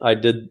it. I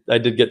did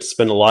get to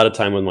spend a lot of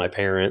time with my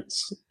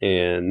parents,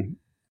 and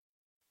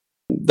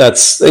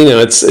that's,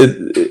 it's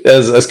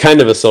as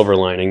kind of a silver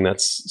lining.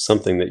 That's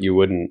something that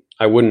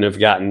I wouldn't have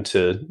gotten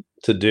to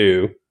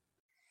do.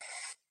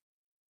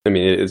 I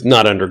mean, it's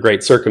not under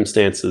great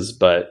circumstances,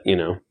 but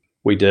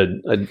we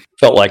did. I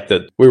felt like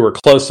that we were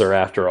closer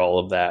after all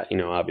of that,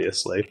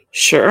 obviously.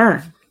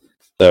 Sure.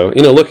 So,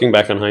 looking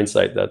back on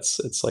hindsight,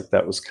 it's like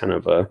that was kind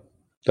of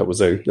that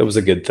was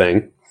a good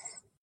thing.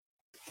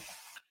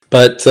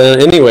 But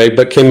anyway,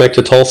 came back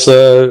to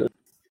Tulsa,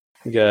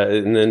 yeah,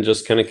 and then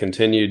just kind of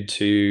continued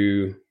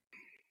to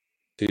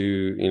go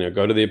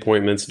to the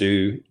appointments,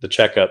 do the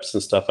checkups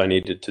and stuff I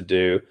needed to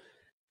do.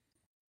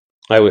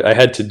 I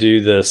had to do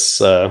this.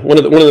 One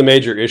of the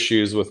major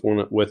issues with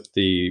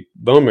the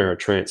bone marrow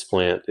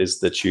transplant is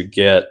that you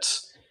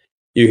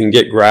can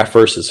get graft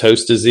versus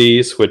host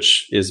disease,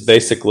 which is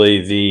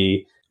basically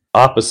the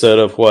opposite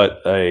of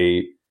what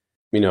a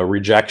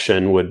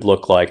rejection would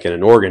look like in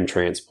an organ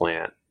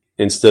transplant.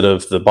 Instead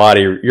of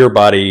your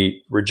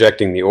body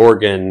rejecting the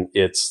organ,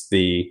 it's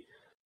the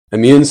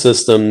immune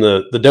system,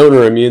 the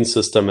donor immune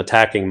system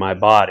attacking my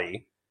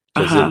body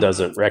because it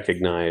doesn't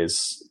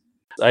recognize.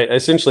 I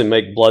essentially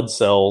make blood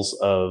cells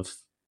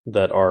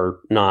that are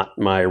not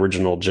my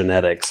original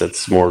genetics.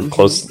 It's more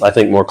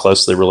more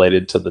closely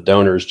related to the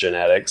donor's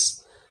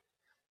genetics.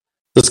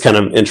 That's kind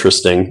of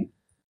interesting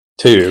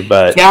too.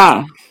 But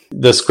yeah,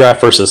 this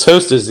graft versus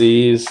host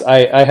disease,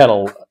 I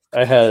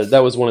had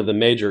that was one of the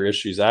major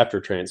issues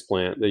after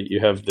transplant, that you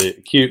have the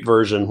acute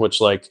version,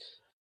 which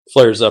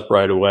flares up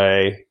right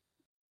away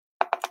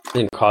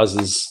and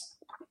causes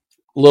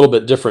a little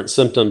bit different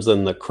symptoms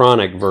than the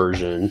chronic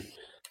version.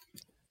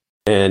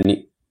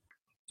 And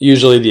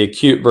usually the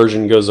acute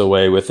version goes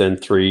away within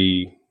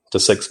 3 to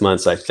 6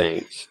 months, I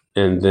think.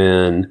 And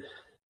then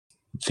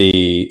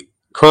the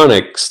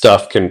chronic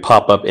stuff can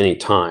pop up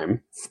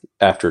anytime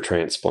after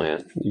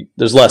transplant.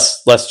 There's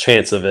less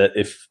chance of it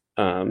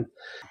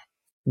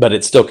but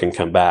it still can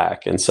come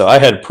back. And so I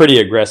had pretty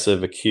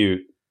aggressive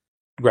acute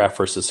graft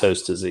versus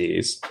host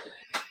disease.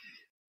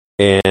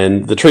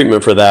 And the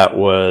treatment for that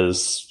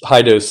was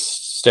high dose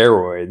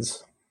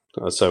steroids.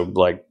 So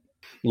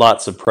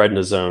lots of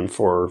prednisone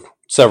for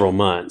several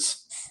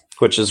months,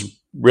 which is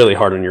really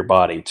hard on your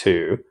body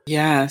too.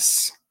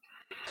 Yes.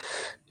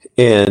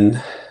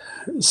 And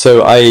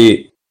so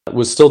I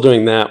was still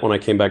doing that when I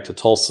came back to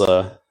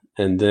Tulsa.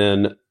 And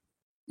then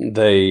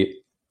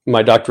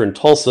my doctor in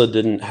Tulsa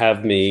didn't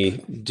have me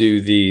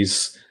do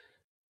these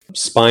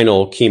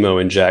spinal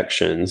chemo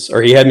injections,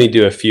 or he had me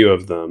do a few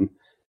of them,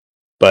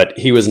 but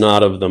he was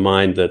not of the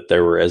mind that they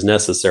were as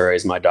necessary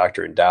as my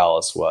doctor in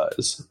Dallas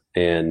was.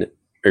 And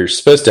you're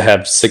supposed to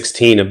have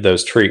 16 of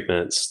those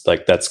treatments.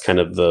 That's kind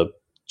of the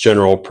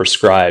general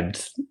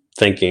prescribed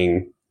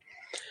thinking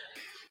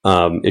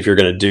if you're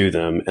going to do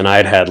them. And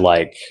I'd had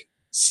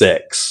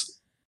 6.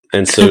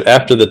 And so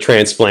after the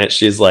transplant,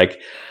 she's like,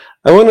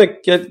 I want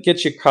to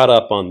get you caught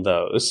up on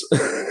those.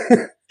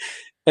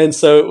 And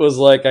so it was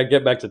I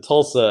get back to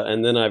Tulsa,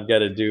 and then I've got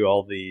to do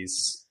all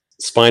these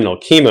spinal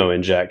chemo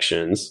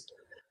injections,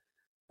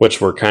 which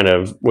were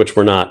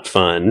not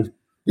fun.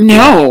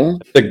 No.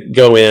 To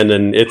go in,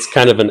 and it's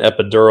kind of an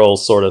epidural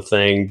sort of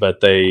thing,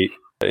 but they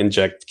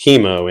inject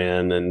chemo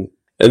in, and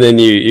then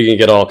you can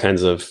get all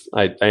kinds of.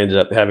 I ended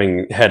up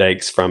having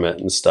headaches from it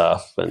and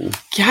stuff, and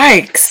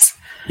Yikes.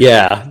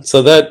 yeah.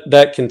 So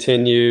that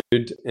continued,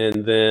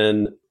 and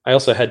then I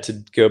also had to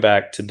go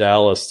back to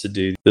Dallas to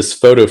do this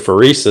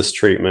photopheresis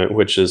treatment,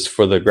 which is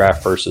for the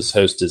graft versus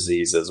host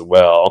disease as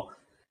well,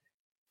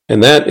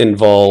 and that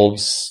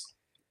involves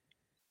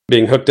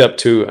being hooked up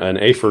to an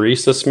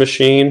apheresis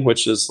machine,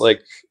 which is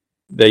like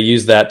they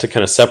use that to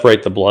kind of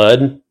separate the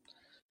blood,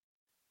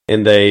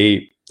 and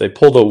they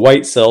pull the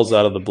white cells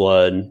out of the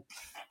blood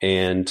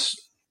and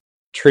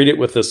treat it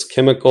with this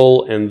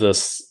chemical and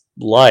this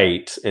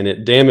light, and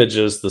it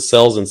damages the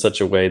cells in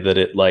such a way that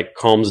it like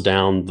calms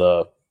down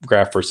the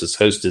graft versus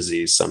host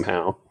disease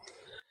somehow.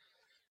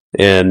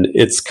 And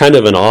it's kind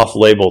of an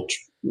off-label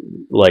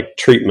like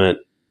treatment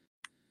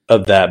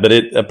of that, but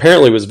it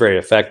apparently was very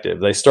effective.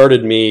 They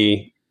started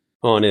me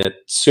on it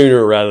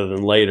sooner rather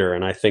than later,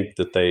 and I think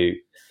that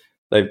they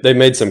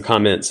made some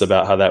comments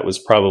about how that was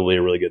probably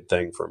a really good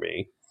thing for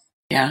me.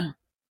 Yeah.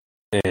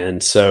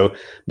 And so,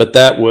 but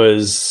that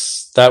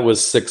was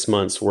 6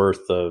 months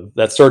worth of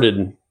that.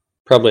 Started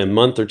probably a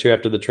month or two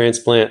after the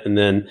transplant, and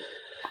then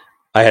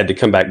I had to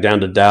come back down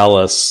to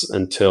Dallas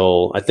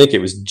until I think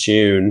it was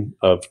June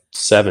of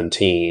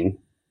 17.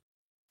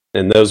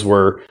 And those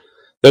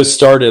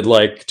started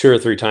like 2 or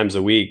 3 times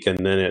a week,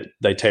 and then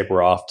they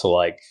taper off to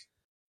like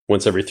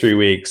once every 3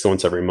 weeks,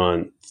 once every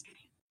month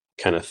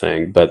kind of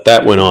thing. But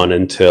that went on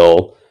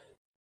until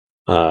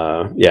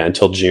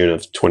June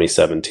of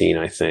 2017,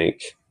 I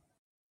think.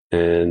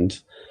 And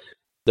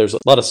there's a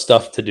lot of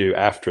stuff to do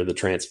after the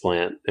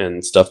transplant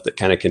and stuff that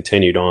kind of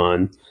continued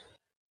on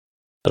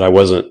that I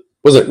wasn't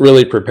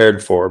really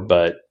prepared for,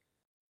 but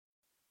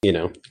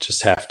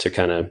just have to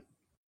kind of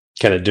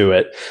do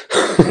it.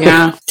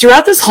 Yeah.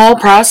 Throughout this whole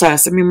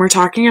process, I mean, we're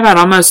talking about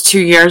almost 2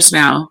 years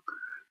now.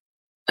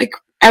 Like,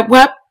 at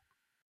what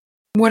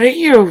are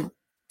you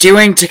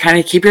doing to kind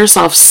of keep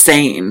yourself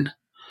sane?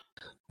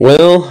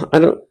 Well, I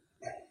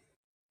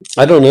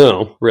don't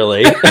know,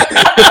 really.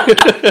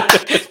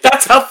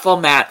 That's helpful,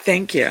 Matt.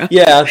 Thank you.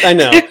 Yeah, I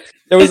know.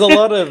 There was a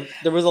lot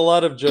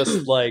of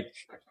just like,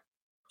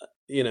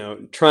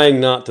 trying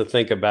not to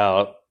think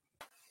about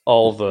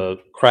all the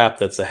crap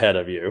that's ahead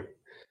of you,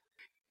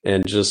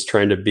 and just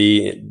trying to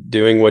be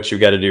doing what you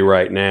got to do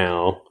right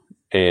now.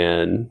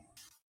 And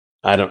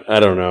I don't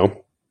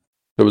know.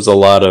 There was a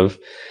lot of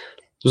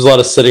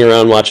sitting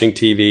around watching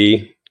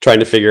TV, trying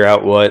to figure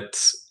out what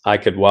I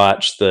could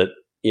watch that,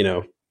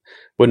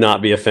 would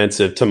not be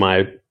offensive to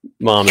my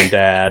mom and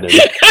dad, and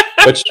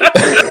which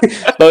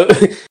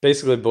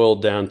basically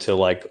boiled down to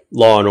like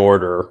Law and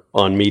Order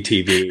on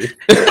MeTV.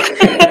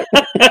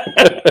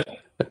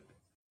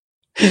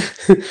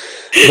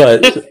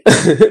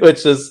 But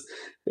which is,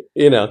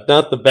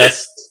 not the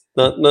best.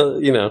 Not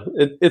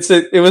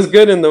it was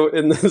good in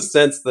the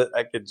sense that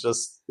I could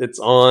just, it's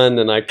on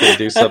and I could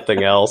do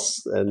something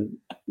else. And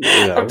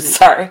I'm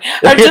sorry,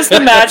 I'm just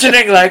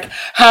imagining like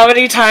how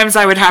many times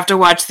I would have to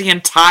watch the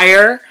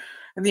entirety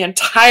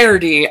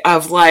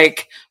of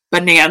like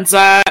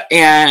Bonanza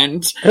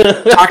and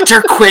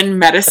Dr. Quinn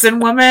Medicine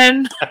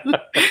Woman.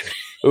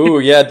 Ooh,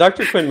 yeah,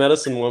 Dr. Quinn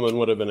Medicine Woman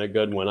would have been a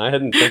good one. I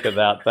hadn't think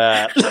about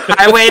that.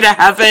 Highway to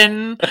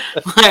Heaven.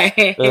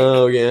 Like...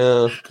 Oh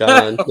yeah,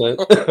 God.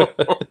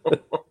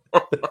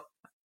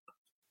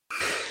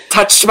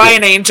 Touched by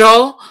an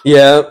Angel.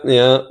 Yeah,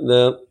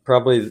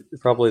 probably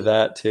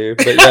that too.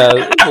 But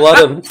yeah, a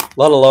lot of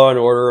Law and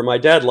Order. My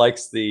dad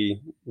likes the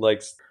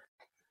like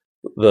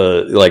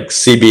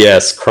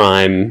CBS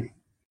crime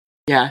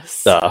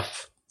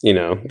stuff.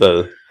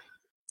 The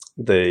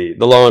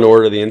Law and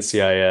Order, the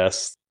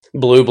NCIS,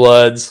 Blue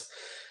Bloods,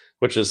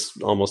 which is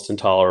almost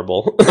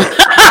intolerable.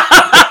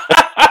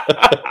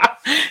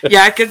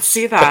 Yeah, I could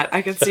see that.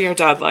 I could see your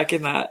dad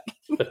liking that.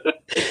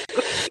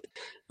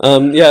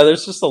 Yeah,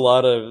 there's just a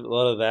lot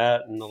of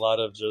that, and a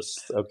lot of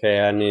just, okay,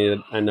 I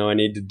need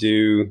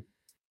to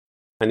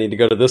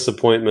go to this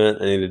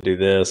appointment. I need to do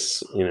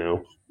this,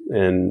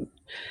 and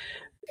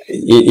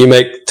you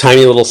make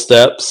tiny little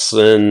steps,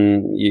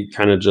 and you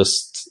kind of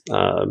just,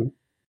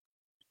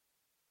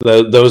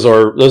 those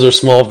are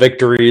small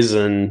victories,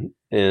 and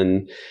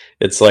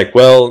it's like,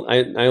 well,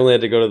 I only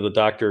had to go to the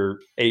doctor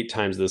 8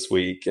 times this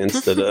week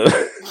instead of,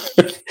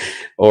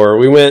 or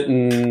we went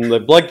and the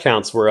blood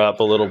counts were up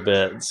a little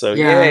bit, so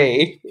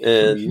yay.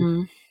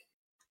 And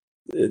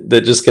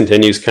that just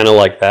continues kind of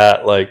like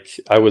that. Like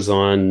I was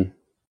on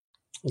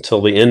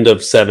until the end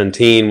of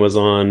 17, was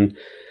on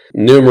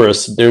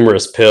numerous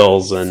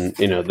pills, and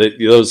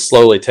those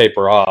slowly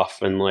taper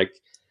off, and like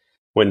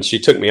when she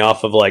took me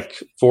off of like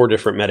 4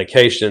 different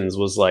medications,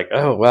 was like,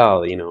 oh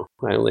wow,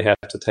 I only have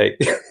to take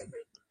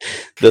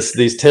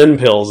these 10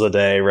 pills a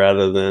day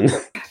rather than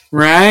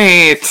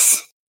right.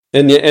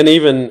 And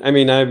even, I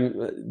mean, I'm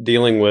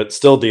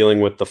still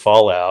dealing with the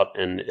fallout,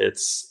 and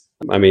it's,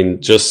 I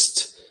mean,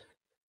 just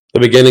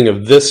the beginning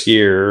of this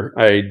year,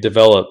 I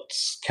developed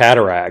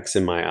cataracts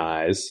in my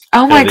eyes.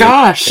 Oh my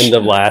gosh. End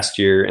of last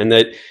year, and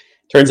that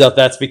turns out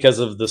that's because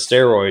of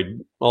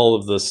all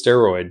of the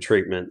steroid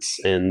treatments.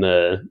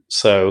 And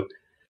so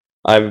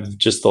I've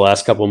just the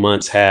last couple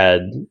months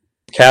had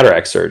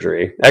cataract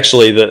surgery.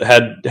 Actually,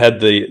 had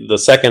the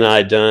second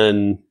eye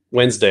done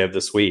Wednesday of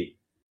this week.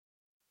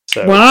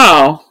 So,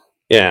 wow.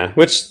 Yeah,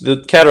 which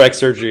the cataract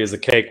surgery is a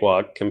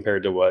cakewalk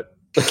compared to what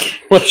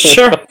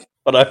Sure.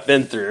 what I've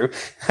been through.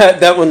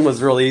 That one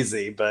was real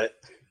easy, but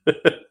you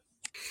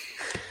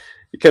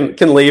can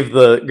leave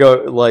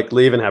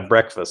and have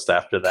breakfast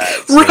after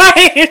that.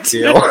 Right.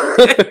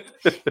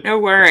 No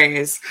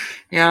worries.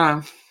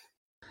 Yeah.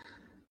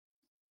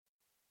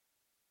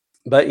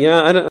 But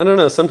yeah, I don't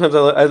know. Sometimes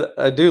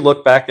I do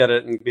look back at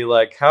it and be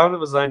like, how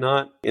was I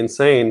not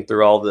insane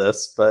through all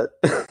this? But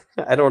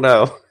I don't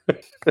know.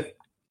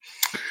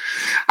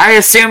 I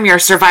assume your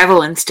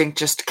survival instinct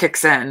just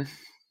kicks in.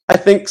 I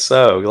think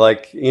so.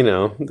 Like,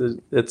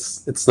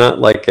 it's not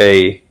like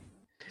people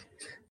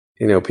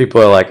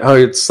are like, oh,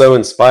 it's so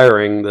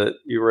inspiring that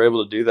you were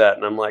able to do that.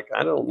 And I'm like,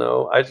 I don't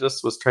know. I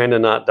just was trying to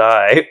not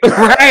die.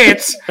 Right.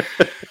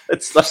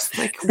 It's just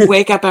like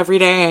wake up every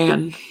day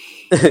and...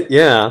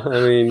 Yeah. I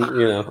mean,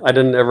 I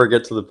didn't ever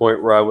get to the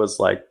point where I was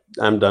like,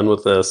 I'm done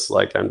with this.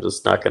 Like, I'm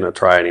just not going to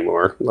try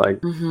anymore. Like,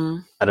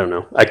 I don't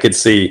know. I could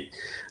see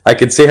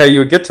how you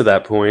would get to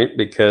that point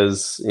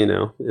because,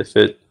 if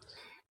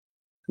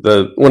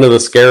one of the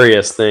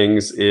scariest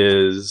things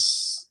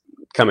is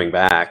coming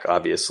back,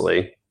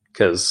 obviously,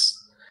 because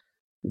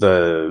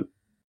you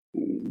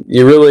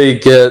really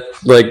get,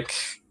 like,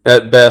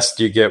 at best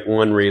you get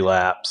one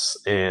relapse,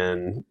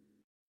 and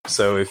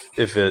so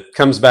if it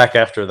comes back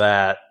after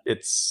that,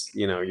 it's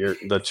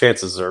the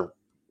chances are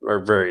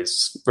very,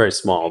 very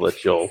small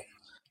that you'll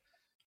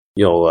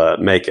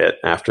make it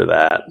after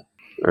that.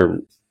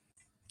 Or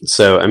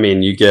so I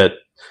mean,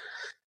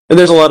 and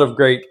there's a lot of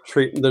great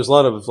there's a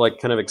lot of like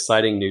kind of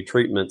exciting new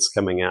treatments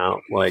coming out.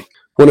 Like,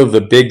 one of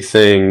the big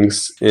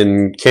things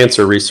in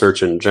cancer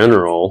research in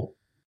general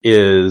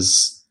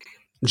is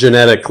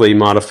genetically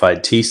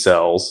modified T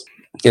cells,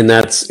 and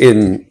that's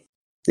in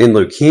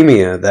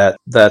leukemia.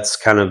 That's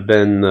kind of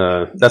been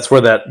that's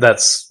where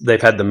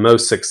they've had the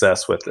most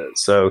success with it.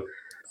 So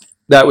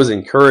that was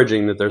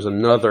encouraging that there's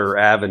another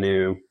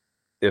avenue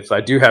if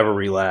I do have a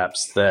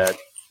relapse that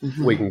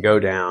we can go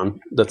down.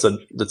 That's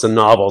a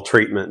novel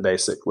treatment,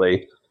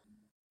 basically,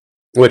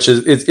 which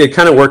is it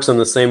kind of works in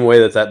the same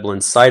way that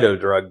Blincyto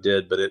drug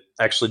did, but it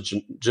actually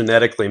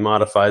genetically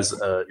modifies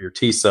your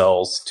T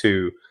cells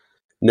to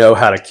know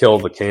how to kill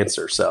the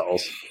cancer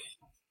cells,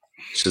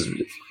 which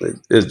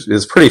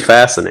is pretty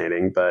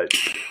fascinating. But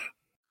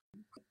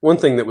one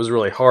thing that was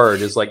really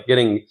hard is like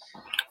getting,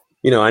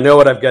 I know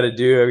what I've got to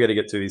do. I've got to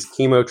get through these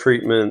chemo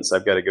treatments.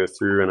 I've got to go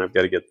through and I've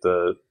got to get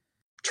the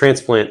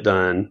transplant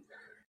done.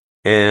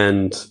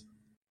 And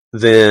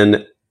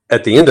then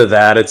at the end of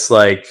that, it's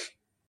like,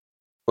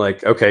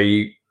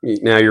 okay,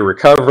 now you're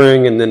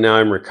recovering, and then now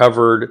I'm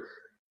recovered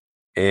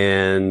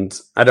and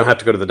I don't have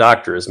to go to the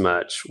doctor as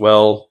much.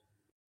 Well,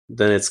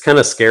 then it's kind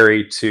of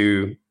scary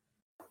to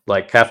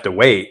like have to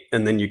wait,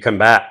 and then you come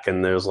back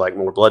and there's like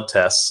more blood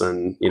tests,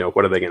 and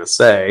what are they going to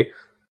say?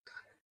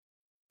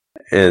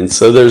 And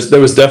so there's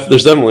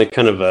definitely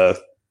kind of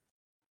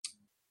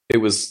it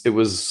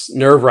was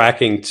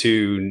nerve-wracking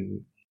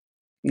to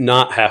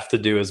not have to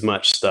do as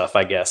much stuff,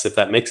 I guess, if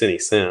that makes any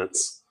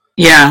sense.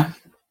 Yeah.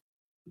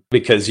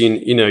 Because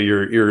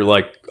you're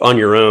like on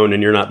your own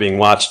and you're not being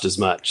watched as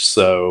much.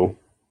 So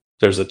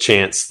there's a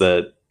chance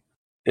that,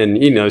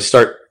 and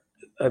start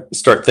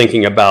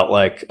thinking about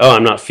like, oh,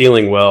 I'm not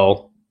feeling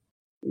well.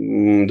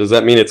 Does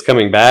that mean it's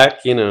coming back?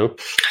 Oh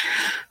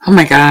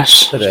my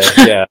gosh.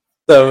 Yeah.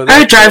 So I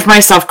would drive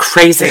myself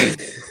crazy.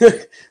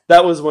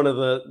 That was one of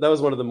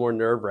the more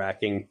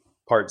nerve-wracking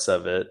parts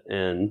of it.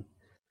 And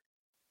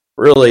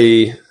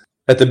really,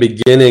 at the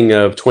beginning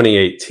of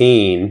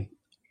 2018,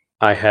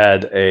 I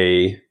had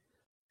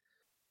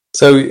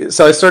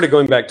so I started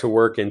going back to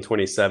work in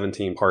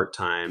 2017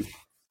 part-time.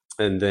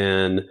 And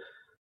then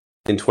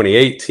in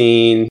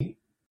 2018,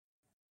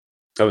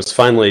 I was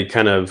finally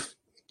kind of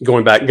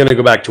going to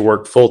go back to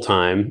work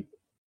full-time.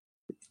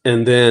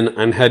 And then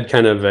I had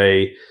had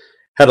a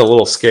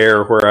little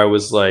scare where I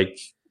was like,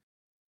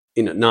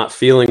 not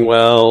feeling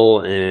well,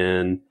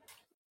 and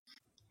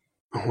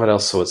what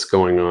else was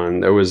going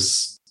on? There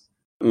was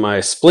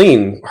my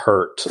spleen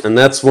hurt, and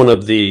that's one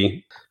of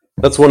the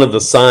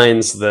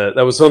signs that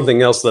was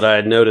something else that I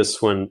had noticed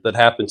that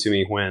happened to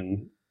me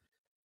when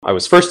I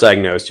was first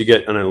diagnosed. You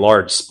get an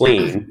enlarged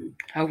spleen.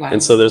 Oh wow.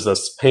 And so there's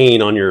this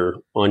pain on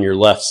your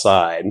left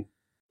side,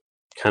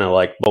 kind of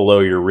like below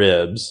your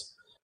ribs.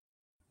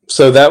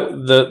 So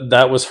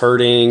that was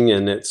hurting,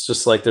 and it's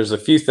just like there's a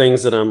few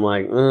things that I'm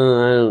like,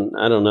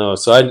 I don't know.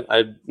 So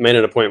I made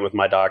an appointment with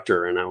my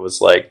doctor, and I was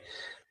like,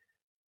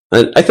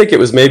 I think it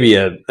was maybe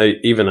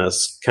even a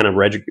kind of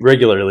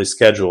regularly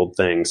scheduled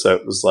thing. So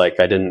it was like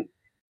I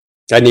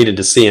needed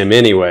to see him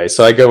anyway.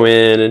 So I go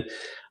in, and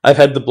I've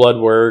had the blood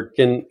work,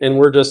 and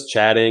we're just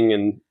chatting,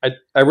 and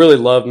I really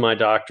love my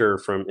doctor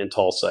in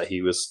Tulsa.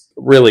 He was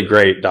a really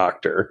great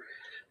doctor,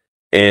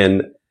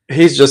 and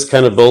he's just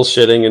kind of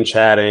bullshitting and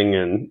chatting,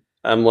 and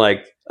I'm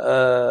like,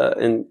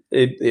 and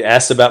it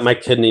asked about my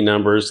kidney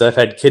numbers. I've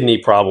had kidney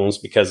problems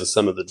because of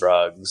some of the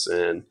drugs,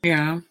 and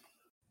Yeah.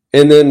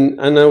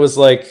 I was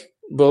like,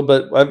 well,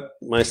 but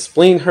my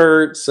spleen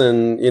hurts,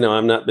 and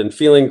I've not been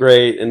feeling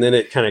great. And then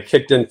it kind of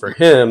kicked in for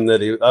him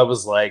that I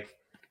was like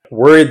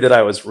worried that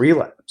I was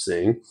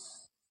relapsing,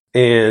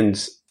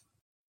 and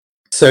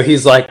so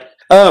he's like,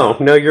 "Oh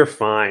no, you're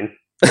fine."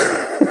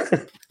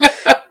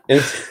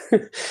 And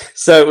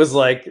so it was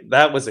like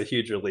that was a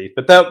huge relief.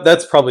 But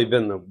that's probably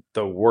been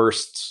the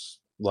worst,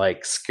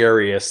 like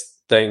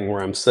scariest thing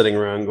where I'm sitting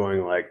around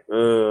going like,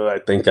 I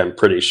think I'm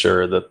pretty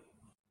sure that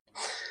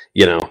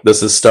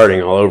this is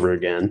starting all over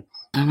again.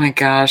 Oh my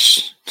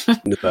gosh.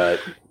 But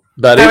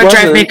That it would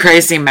drive me wasn't.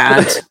 crazy,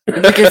 Matt.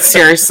 Like, it's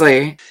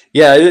seriously.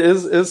 Yeah,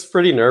 it's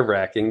pretty nerve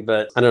wracking,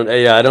 but I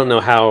don't know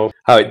how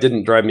it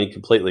didn't drive me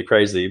completely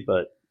crazy,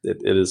 but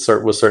was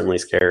certainly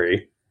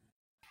scary.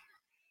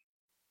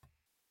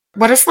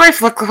 What does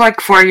life look like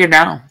for you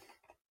now?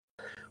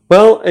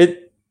 Well,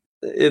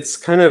 it's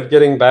kind of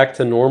getting back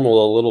to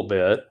normal a little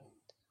bit.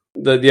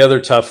 The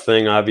other tough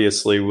thing,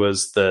 obviously,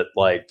 was that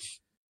like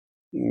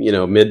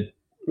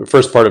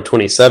first part of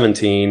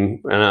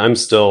 2017, and I'm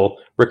still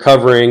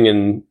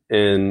recovering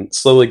and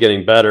slowly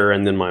getting better.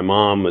 And then my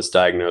mom was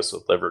diagnosed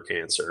with liver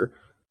cancer,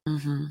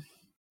 Mm-hmm.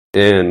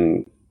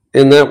 and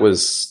it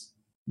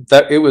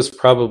was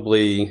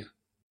probably,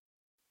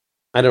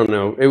 I don't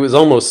know, it was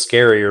almost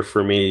scarier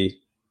for me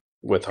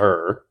with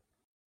her.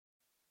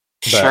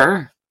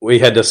 Sure. We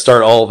had to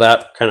start all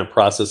that kind of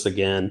process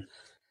again,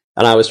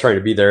 and I was trying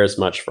to be there as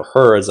much for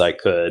her as I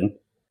could.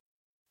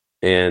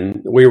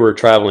 And we were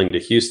traveling to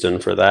Houston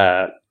for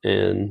that,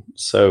 and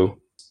so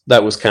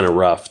that was kind of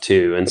rough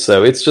too. And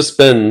so there's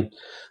been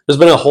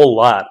a whole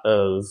lot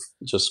of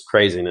just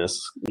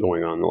craziness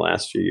going on the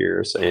last few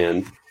years,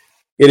 and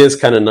it is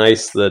kind of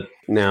nice that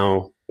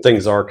now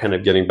things are kind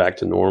of getting back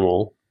to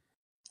normal.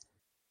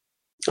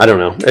 I don't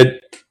know.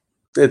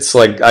 It's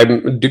like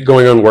I'm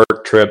going on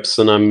work trips,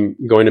 and I'm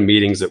going to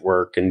meetings at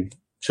work and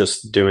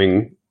just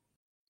doing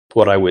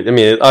what I would. I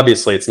mean,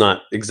 obviously it's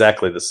not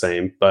exactly the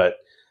same, but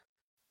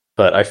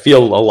I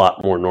feel a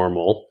lot more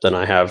normal than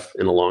I have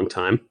in a long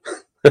time.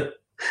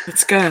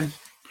 That's good.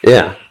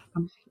 Yeah.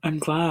 I'm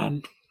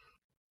glad.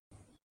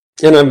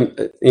 And I'm,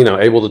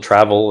 able to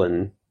travel,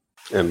 and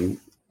am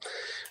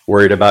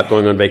worried about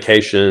going on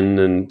vacation,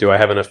 and do I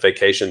have enough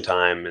vacation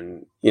time,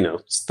 and,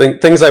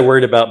 things I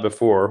worried about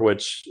before,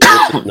 which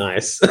is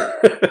nice.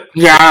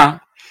 Yeah.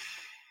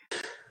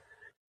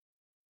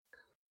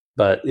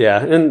 But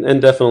yeah, and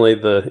definitely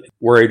the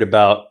worried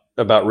about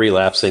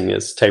relapsing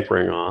is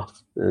tapering off.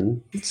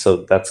 And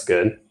so that's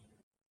good.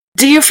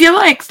 Do you feel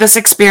like this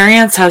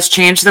experience has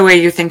changed the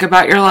way you think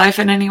about your life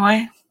in any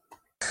way?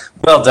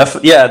 Well,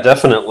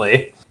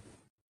 definitely.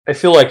 I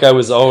feel like I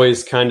was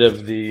always kind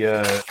of the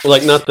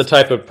like not the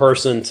type of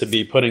person to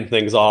be putting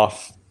things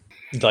off,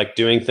 like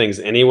doing things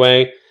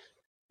anyway,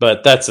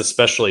 but that's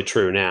especially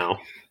true now.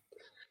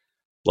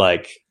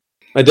 Like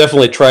I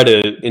definitely try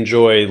to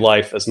enjoy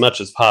life as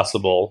much as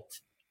possible,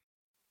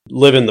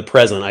 live in the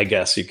present, I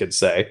guess you could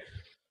say.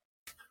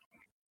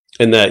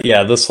 And that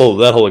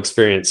that whole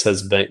experience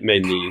has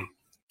made me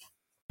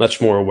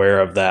much more aware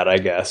of that, I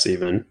guess,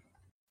 even.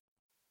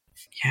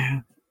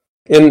 Yeah.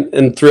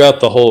 And throughout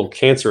the whole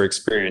cancer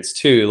experience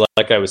too,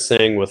 like I was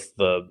saying, with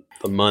the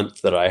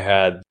month that I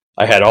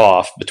had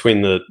off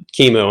between the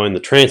chemo and the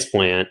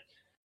transplant,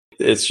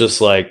 it's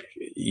just like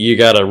you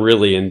got to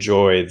really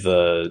enjoy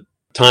the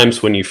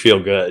times when you feel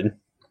good.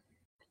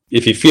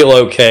 If you feel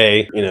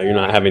okay, you're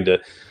not having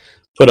to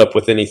put up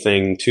with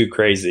anything too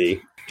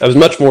crazy. I was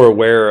much more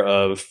aware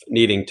of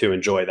needing to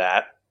enjoy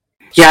that.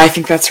 Yeah, I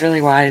think that's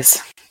really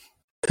wise.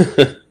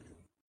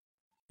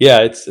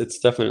 Yeah, it's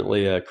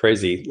definitely a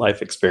crazy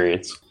life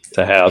experience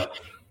to have.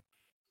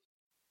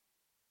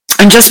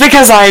 And just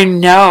because I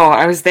know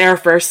I was there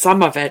for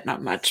some of it,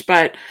 not much,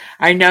 but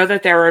I know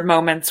that there were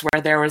moments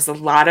where there was a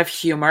lot of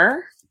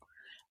humor.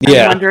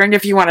 Yeah. I'm wondering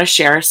if you want to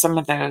share some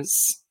of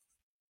those.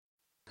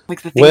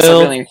 Like the things Well,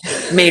 that really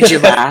made you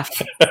laugh.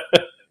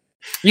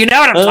 You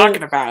know what I'm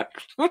talking about.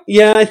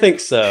 Yeah, I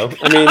think so.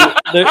 I mean,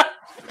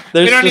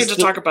 we don't need to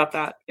talk about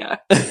that. Yeah.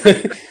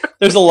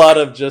 There's a lot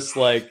of just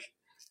like,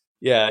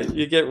 yeah,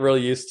 you get real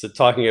used to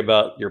talking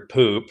about your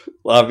poop.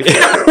 like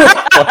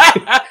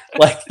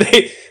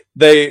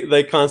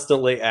they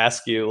constantly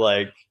ask you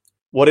like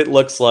what it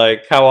looks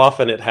like, how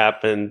often it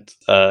happened,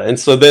 and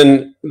so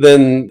then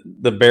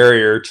the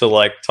barrier to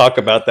like talk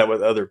about that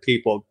with other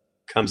people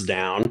comes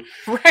down,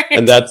 right?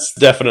 And that's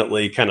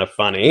definitely kind of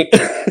funny.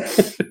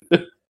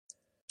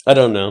 I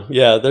don't know.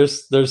 Yeah,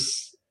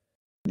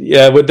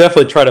 I would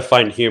definitely try to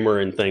find humor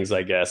in things,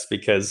 I guess,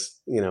 because,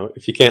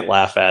 if you can't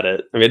laugh at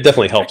it, I mean, it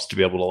definitely helps to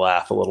be able to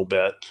laugh a little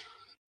bit.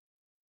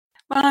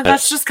 Well,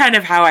 that's just kind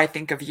of how I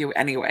think of you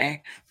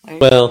anyway.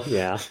 Well,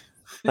 yeah,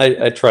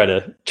 I try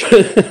to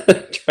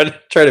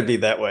try to be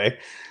that way.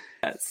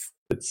 Yes.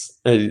 It's,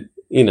 and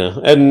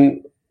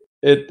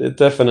it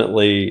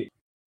definitely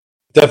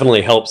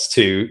helps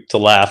to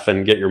laugh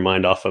and get your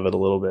mind off of it a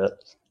little bit.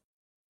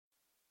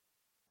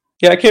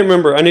 Yeah, I can't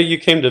remember. I know you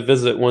came to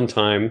visit one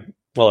time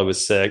while I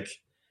was sick.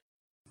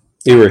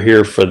 You were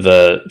here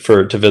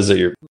to visit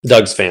your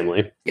Doug's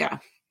family. Yeah.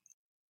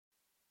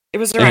 It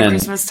was around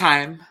Christmas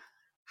time.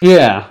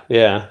 Yeah,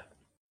 yeah.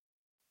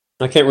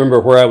 I can't remember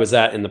where I was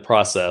at in the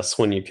process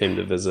when you came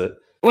to visit.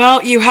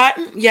 Well, you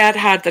hadn't yet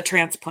had the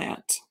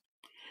transplant.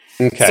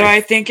 Okay. So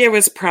I think it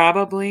was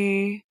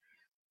probably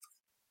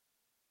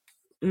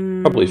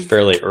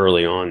fairly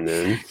early on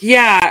then.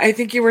 Yeah, I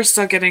think you were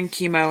still getting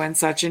chemo and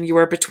such, and you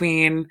were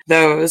between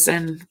those,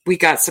 and we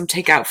got some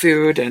takeout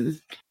food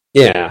and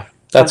yeah,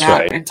 that's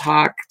right. And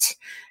talked.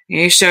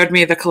 You showed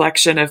me the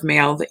collection of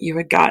mail that you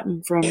had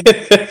gotten from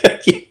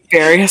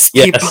various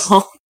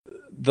people.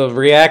 The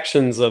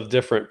reactions of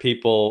different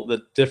people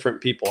that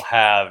different people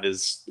have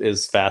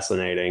is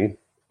fascinating,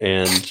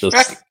 and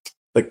just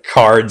the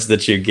cards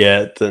that you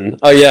get, and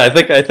I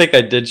think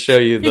I did show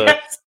you the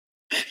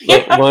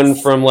one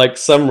from like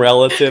some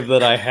relative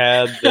that I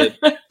had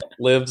that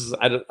lives.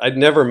 I'd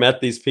never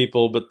met these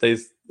people, but they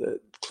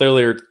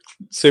clearly are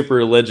super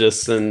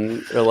religious,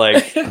 and are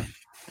like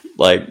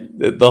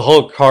the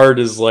whole card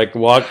is like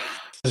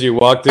as you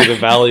walk through the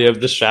valley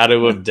of the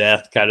shadow of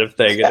death kind of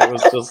thing, and it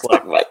was just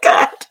like, oh my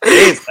God.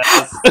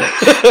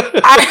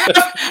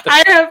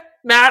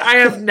 Matt, I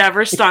have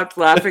never stopped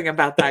laughing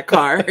about that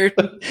card.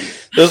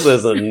 This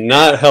is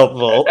not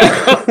helpful.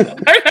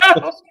 I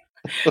know.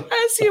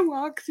 As you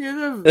walk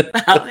through the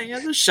valley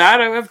of the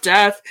shadow of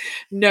death,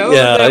 know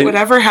that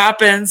whatever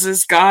happens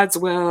is God's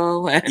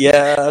will.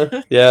 Yeah,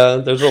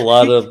 there's a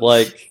lot of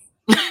like,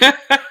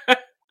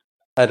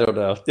 I don't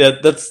know. Yeah,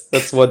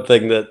 that's one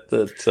thing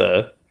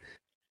that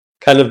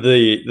kind of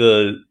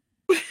the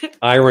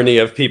irony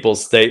of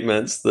people's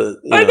statements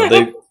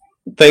that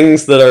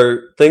things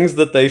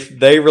that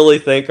they really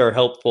think are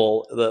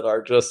helpful that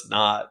are just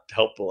not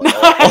helpful at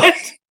all.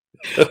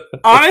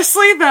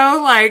 Honestly,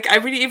 though, like, I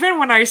mean, even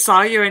when I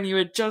saw you and you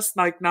had just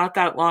like not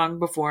that long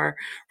before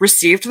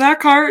received that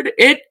card,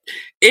 it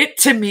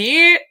to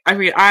me, I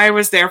mean, I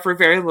was there for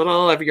very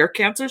little of your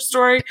cancer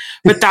story,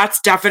 but that's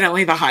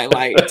definitely the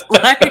highlight.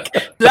 Like,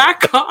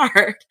 that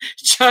card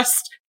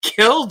just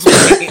killed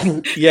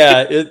me.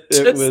 Yeah,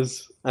 it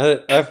was.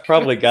 I've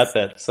probably got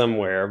that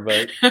somewhere,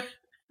 but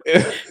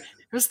it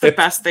was the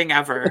best thing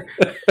ever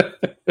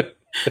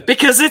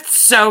because it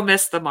so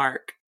missed the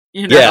mark.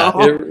 You know? Yeah,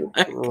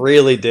 it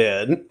really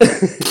did.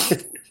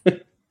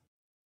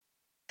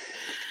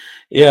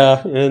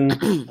 Yeah, and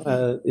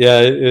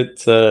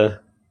it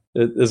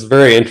is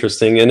very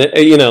interesting, and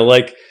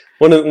like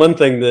one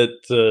thing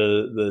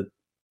that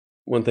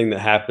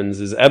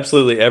happens is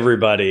absolutely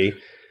everybody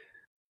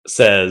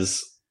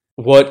says,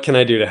 "What can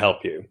I do to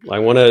help you? I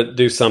want to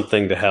do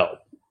something to help."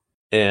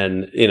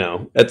 And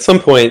at some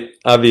point,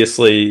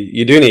 obviously,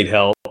 you do need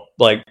help,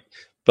 but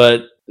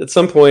at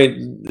some point,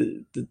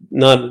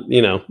 not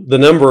the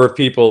number of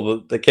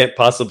people that can't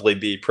possibly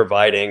be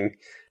providing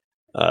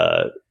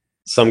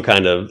some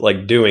kind of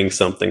like doing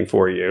something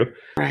for you,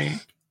 right?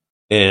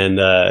 And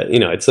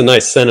it's a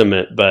nice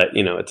sentiment, but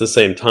at the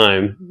same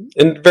time,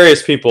 and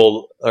various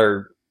people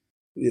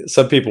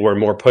some people were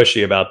more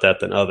pushy about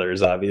that than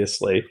others,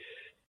 obviously,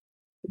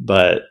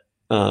 but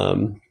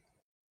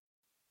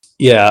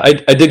yeah,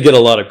 I did get a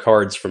lot of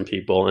cards from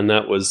people, and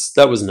that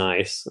was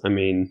nice. I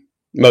mean,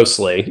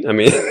 mostly. I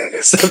mean,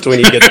 except when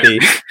you get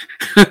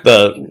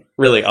the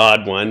really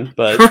odd one,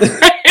 but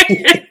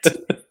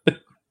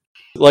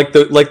like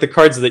the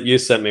cards that you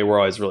sent me were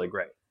always really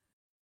great.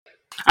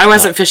 I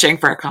wasn't fishing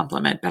for a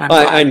compliment, but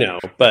I know,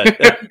 but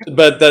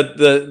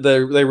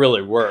they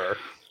really were.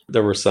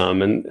 There were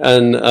some, and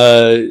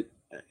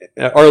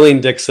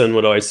Arlene Dixon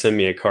would always send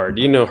me a card.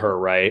 You know her,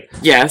 right?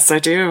 Yes, I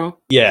do.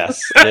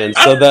 Yes, and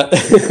so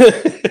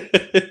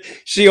that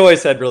she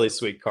always had really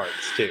sweet cards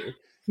too.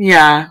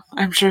 Yeah,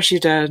 I'm sure she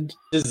did.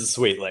 She's a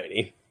sweet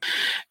lady.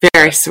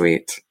 Very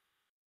sweet.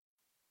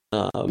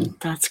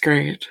 That's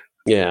great.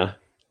 Yeah.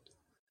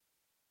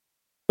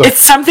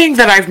 It's something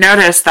that I've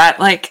noticed that,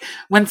 like,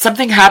 when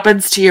something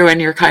happens to you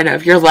and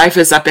your life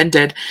is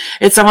upended,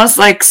 it's almost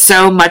like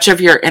so much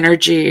of your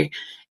energy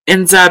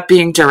ends up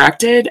being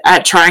directed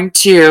at trying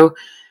to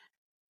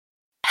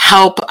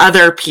help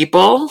other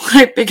people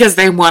because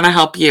they want to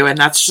help you. And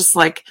that's just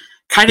like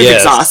kind of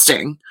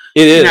exhausting.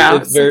 It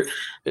is.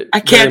 I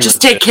can't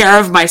just take care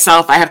of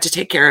myself. I have to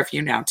take care of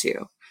you now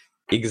too.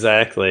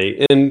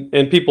 Exactly.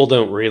 And people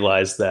don't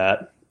realize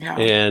that. Yeah.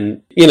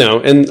 And,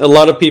 and a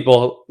lot of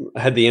people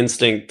had the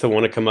instinct to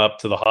want to come up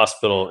to the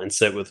hospital and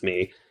sit with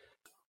me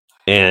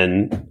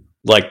and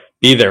like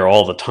be there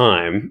all the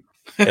time.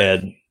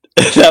 And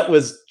that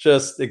was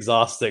just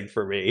exhausting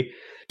for me.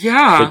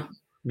 Yeah.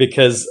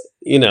 Because,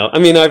 I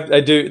mean, I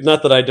do,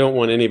 not that I don't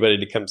want anybody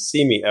to come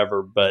see me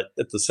ever, but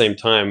at the same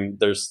time,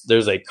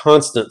 there's a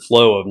constant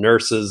flow of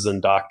nurses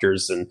and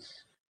doctors and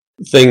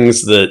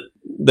things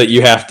that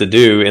you have to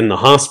do in the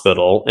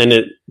hospital, and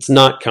it's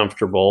not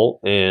comfortable.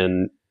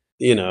 And,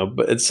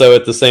 but so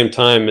at the same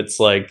time, it's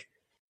like,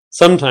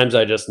 sometimes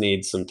I just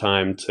need some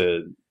time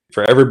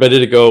for everybody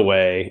to go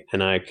away,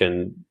 and I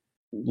can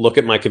look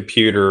at my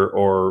computer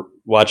or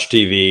watch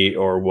TV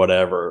or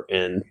whatever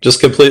and just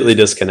completely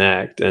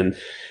disconnect. And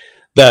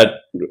that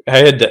I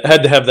had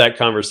to have that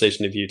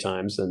conversation a few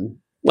times. And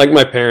like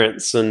my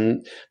parents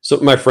and so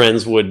my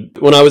friends would,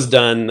 when I was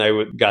done,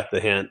 got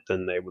the hint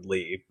and they would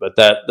leave. But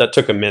that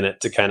took a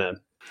minute to kind of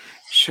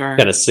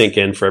sink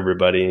in for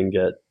everybody and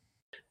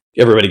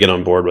get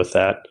on board with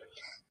that.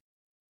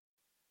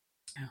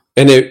 Yeah.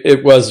 And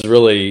it was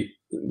really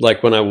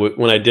like when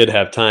I did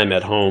have time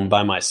at home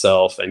by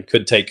myself and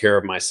could take care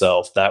of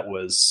myself, that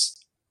was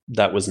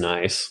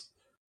nice.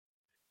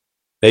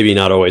 Maybe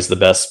not always the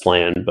best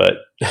plan, but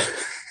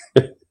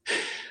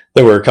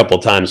there were a couple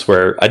of times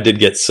where I did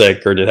get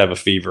sick or did have a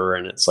fever,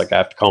 and it's like I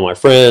have to call my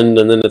friend,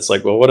 and then it's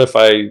like, well, what if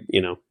I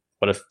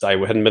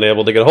hadn't been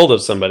able to get a hold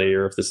of somebody,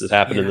 or if this has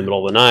happened in the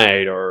middle of the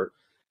night, or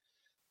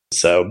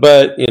so.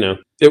 But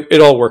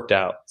it all worked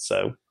out.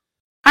 So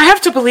I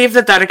have to believe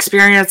that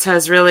experience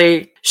has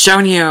really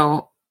shown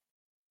you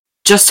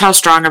just how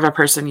strong of a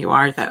person you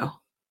are, though.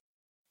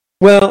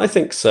 Well, I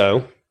think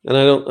so. And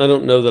I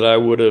don't know that I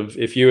would have,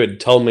 if you had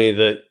told me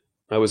that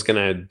I was going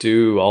to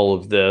do all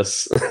of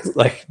this,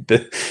 like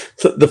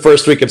the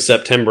first week of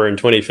September in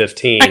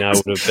 2015, I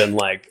would have been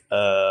like,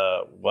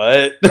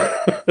 what?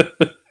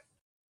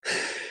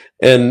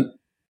 And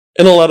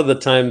a lot of the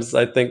times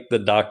I think the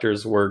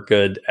doctors were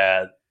good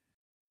at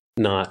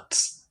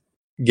not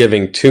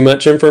giving too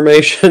much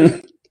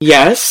information.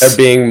 Yes. Or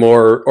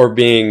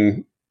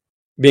being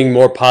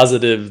more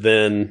positive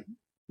than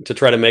to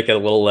try to make it a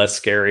little less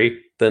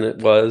scary than it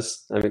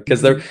was. I mean,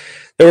 because there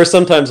were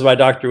sometimes my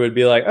doctor would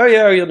be like, "Oh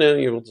yeah,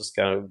 you'll just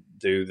kind of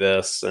do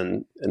this,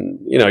 and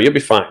you'll be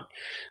fine."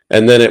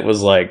 And then it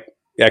was like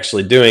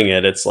actually doing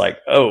it. It's like,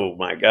 oh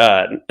my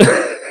god.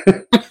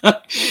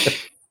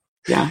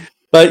 Yeah.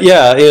 But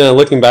yeah,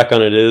 looking back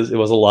on it, it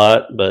was a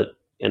lot.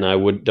 And I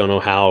don't know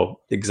how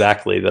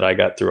exactly that I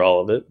got through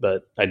all of it,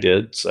 but I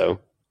did.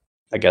 So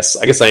I guess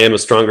I am a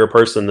stronger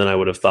person than I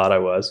would have thought I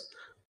was.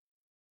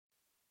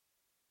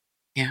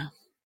 Yeah.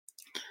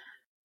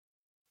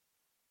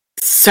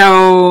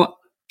 So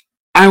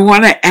I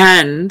want to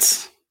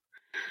end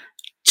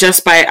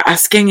just by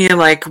asking you,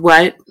 like,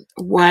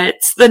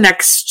 what's the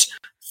next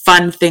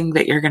fun thing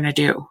that you're going to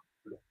do?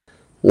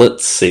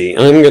 Let's see.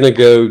 I'm going to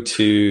go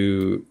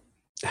to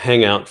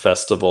Hangout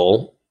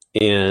Festival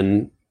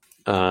in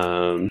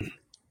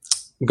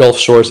Gulf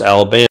Shores,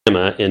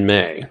 Alabama in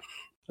May.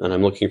 And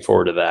I'm looking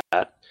forward to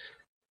that.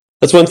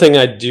 That's one thing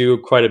I do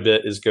quite a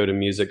bit, is go to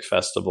music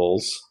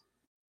festivals.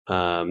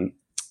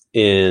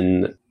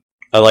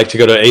 I like to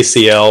go to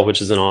ACL,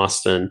 which is in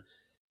Austin,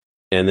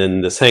 and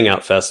then this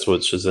Hangout Fest,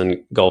 which is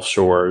in Gulf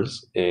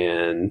Shores.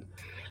 And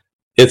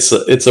it's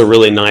a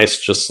really nice,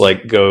 just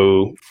like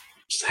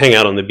just hang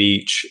out on the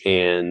beach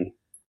and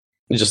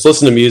just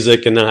listen to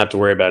music and not have to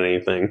worry about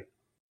anything.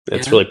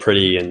 It's really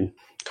pretty and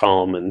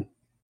calm. And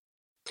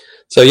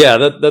so, yeah,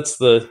 that's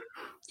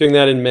doing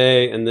that in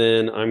May. And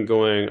then I'm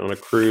going on a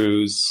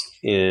cruise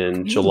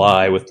in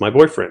July with my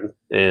boyfriend,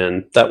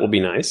 and that will be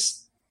nice.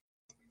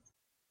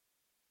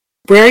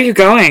 Where are you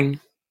going?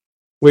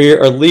 We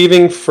are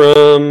leaving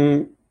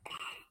from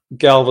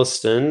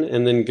Galveston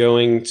and then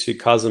going to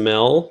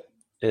Cozumel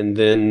and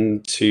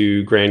then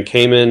to Grand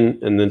Cayman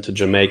and then to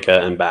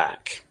Jamaica and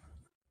back.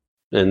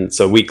 And it's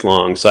a week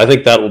long. So I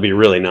think that will be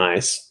really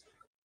nice.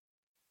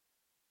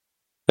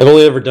 I've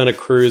only ever done a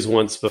cruise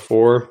once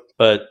before,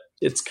 but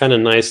it's kind of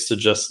nice to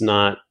just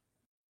not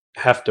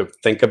have to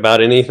think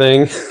about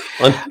anything.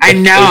 I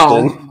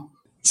know.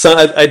 So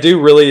I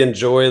do really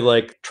enjoy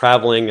like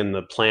traveling and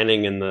the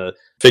planning and the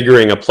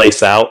figuring a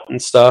place out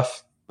and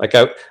stuff. Like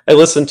I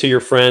listened to your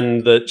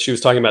friend that she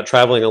was talking about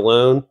traveling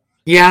alone.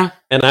 Yeah.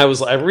 And I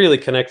really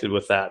connected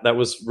with that. That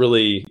was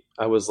really,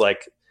 I was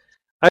like,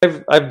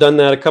 I've done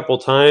that a couple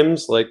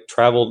times, like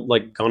traveled,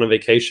 like gone on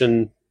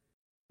vacation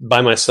by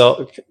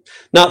myself,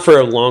 not for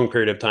a long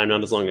period of time,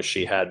 not as long as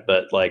she had,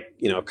 but like,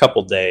 a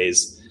couple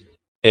days,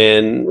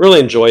 and really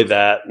enjoyed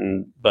that.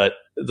 But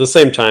at the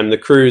same time, the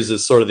cruise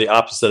is sort of the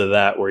opposite of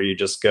that, where you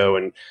just go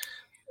and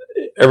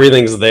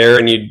everything's there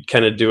and you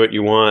kind of do what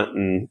you want,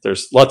 and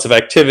there's lots of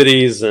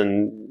activities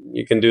and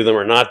you can do them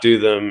or not do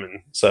them.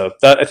 And so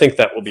I think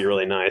that will be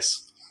really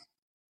nice.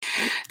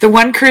 The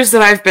one cruise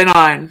that I've been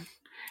on,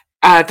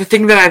 the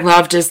thing that I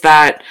loved is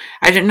that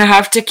I didn't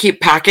have to keep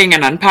packing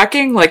and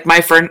unpacking. Like my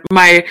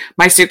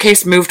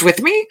suitcase moved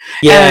with me.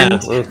 Yeah.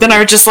 And then I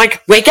would just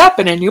like wake up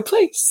in a new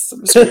place.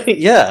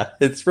 Yeah.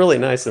 It's really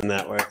nice in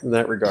that way, in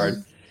that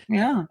regard.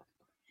 Yeah.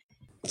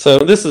 So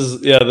this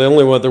is, the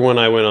only other one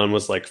I went on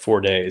was like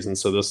 4 days. And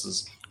so this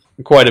is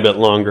quite a bit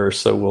longer.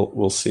 So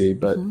we'll see.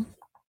 But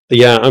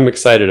yeah, I'm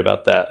excited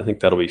about that. I think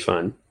that'll be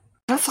fun.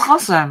 That's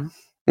awesome.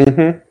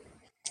 Mm-hmm.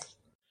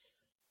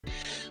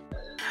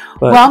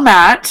 Well,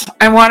 Matt,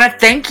 I want to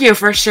thank you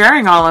for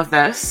sharing all of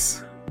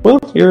this. Well,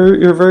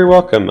 you're very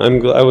welcome.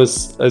 I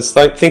was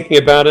thinking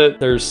about it.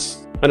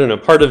 There's, I don't know,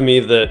 part of me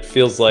that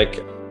feels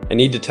like I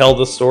need to tell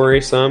the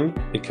story some,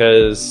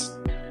 because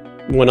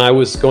when I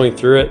was going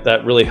through it,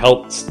 that really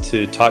helped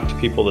to talk to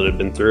people that had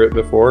been through it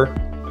before,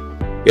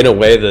 in a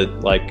way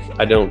that like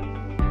I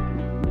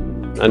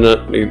don't I'm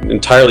not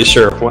entirely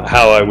sure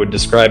how I would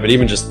describe it.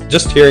 Even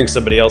just hearing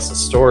somebody else's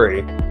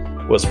story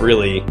was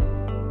really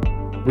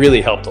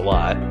helped a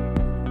lot.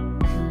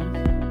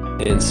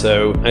 And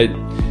so I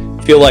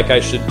feel like I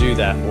should do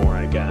that more,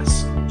 I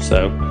guess.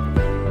 So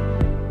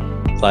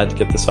glad to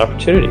get this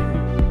opportunity.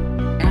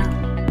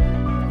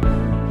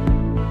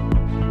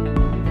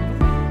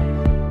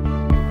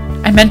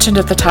 I mentioned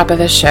at the top of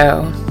the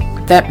show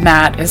that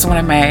Matt is one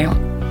of my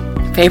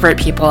favorite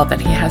people, that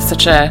he has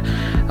such a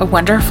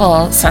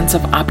wonderful sense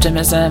of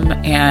optimism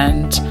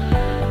and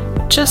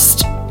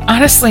just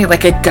honestly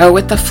like a go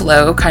with the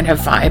flow kind of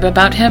vibe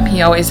about him.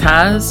 He always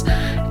has.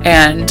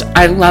 And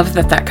I love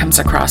that comes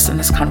across in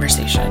this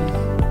conversation.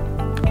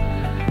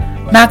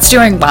 Matt's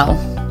doing well.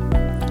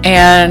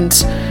 And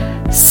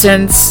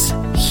since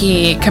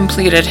he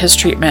completed his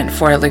treatment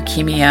for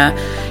leukemia,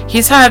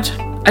 he's had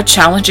a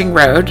challenging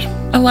road.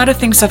 A lot of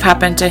things have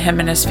happened to him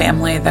and his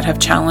family that have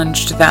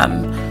challenged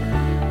them.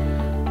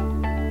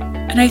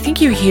 And I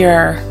think you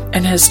hear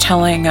in his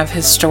telling of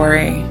his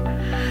story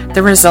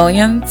the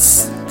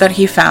resilience that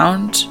he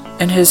found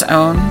in his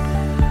own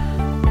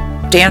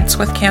dance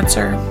with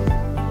cancer.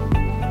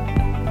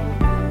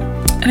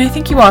 And I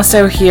think you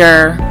also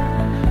hear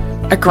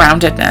a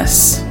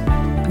groundedness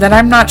that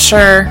I'm not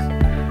sure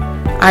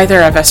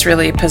either of us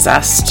really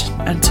possessed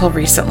until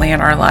recently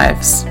in our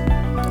lives.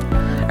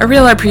 A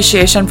real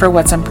appreciation for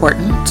what's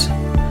important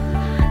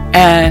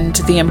and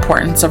the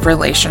importance of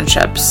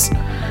relationships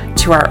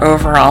to our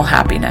overall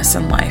happiness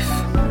in life.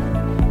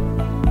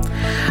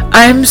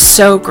 I'm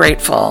so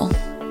grateful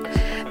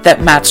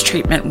that Matt's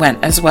treatment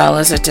went as well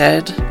as it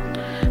did,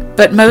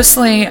 but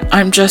mostly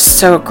I'm just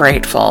so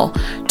grateful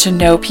to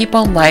know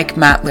people like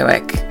Matt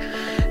Lewick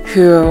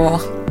who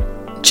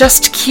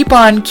just keep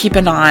on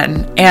keeping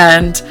on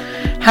and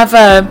have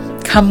a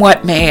come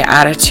what may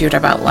attitude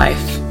about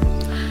life.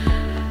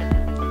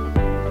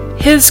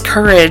 His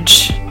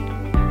courage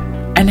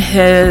and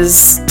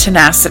his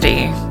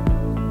tenacity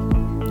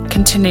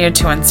continue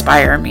to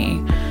inspire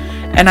me,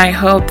 and I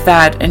hope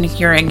that in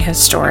hearing his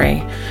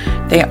story,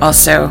 they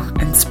also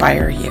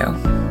inspire you.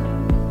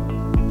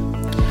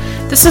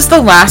 This is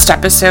the last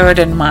episode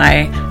in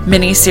my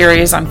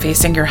mini-series on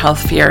facing your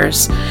health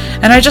fears,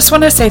 and I just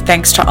want to say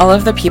thanks to all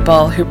of the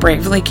people who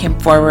bravely came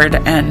forward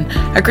and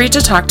agreed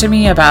to talk to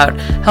me about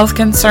health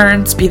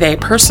concerns, be they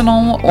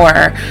personal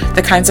or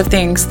the kinds of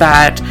things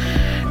that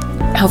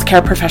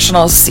healthcare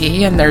professionals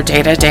see in their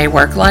day-to-day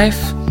work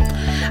life.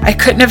 I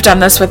couldn't have done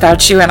this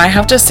without you, and I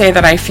have to say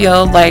that I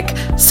feel like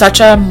such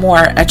a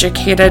more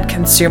educated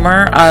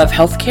consumer of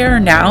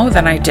healthcare now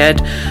than I did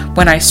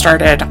when I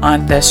started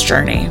on this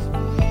journey.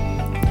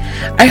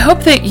 I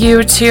hope that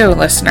you too,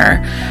 listener,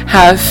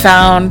 have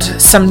found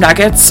some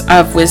nuggets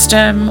of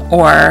wisdom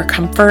or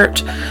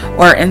comfort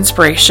or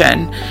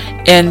inspiration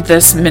in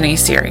this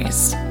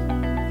mini-series.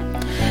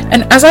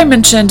 And as I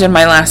mentioned in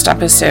my last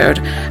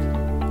episode,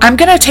 I'm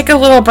going to take a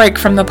little break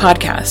from the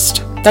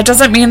podcast. That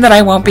doesn't mean that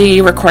I won't be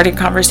recording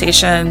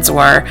conversations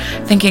or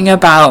thinking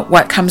about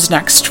what comes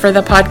next for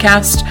the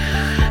podcast,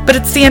 but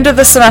it's the end of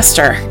the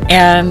semester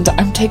and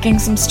I'm taking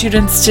some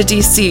students to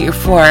DC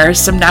for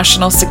some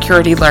national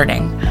security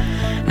learning.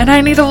 And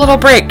I need a little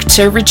break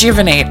to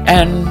rejuvenate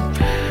and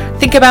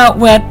think about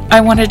what I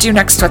want to do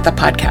next with the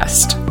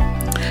podcast.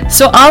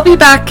 So I'll be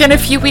back in a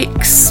few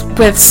weeks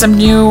with some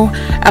new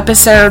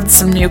episodes,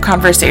 some new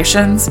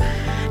conversations.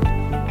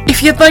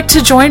 If you'd like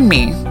to join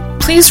me,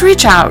 please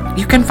reach out.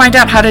 You can find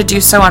out how to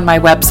do so on my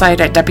website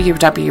at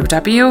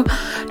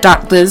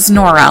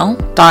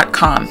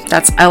www.liznorell.com.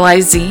 That's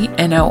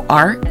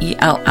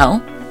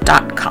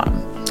LIZNORELL.com.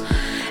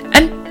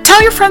 And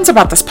tell your friends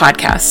about this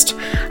podcast.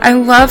 I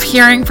love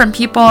hearing from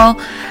people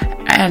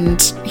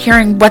and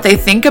hearing what they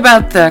think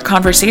about the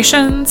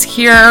conversations,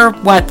 hear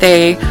what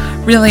they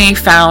really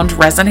found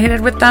resonated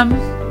with them.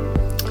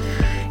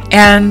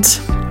 And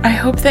I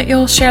hope that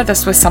you'll share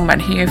this with someone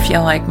who you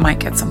feel like might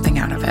get something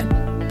out of it.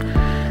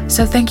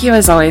 So thank you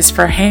as always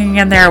for hanging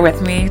in there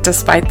with me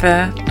despite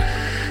the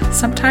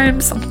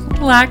sometimes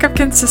lack of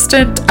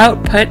consistent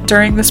output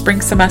during the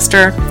spring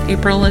semester.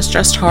 April is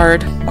just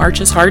hard. March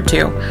is hard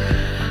too.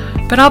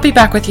 But I'll be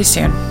back with you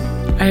soon.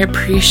 I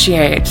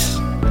appreciate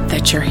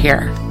that you're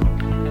here.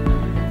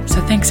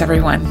 So thanks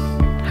everyone.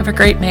 Have a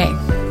great May,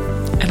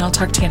 and I'll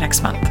talk to you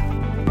next month.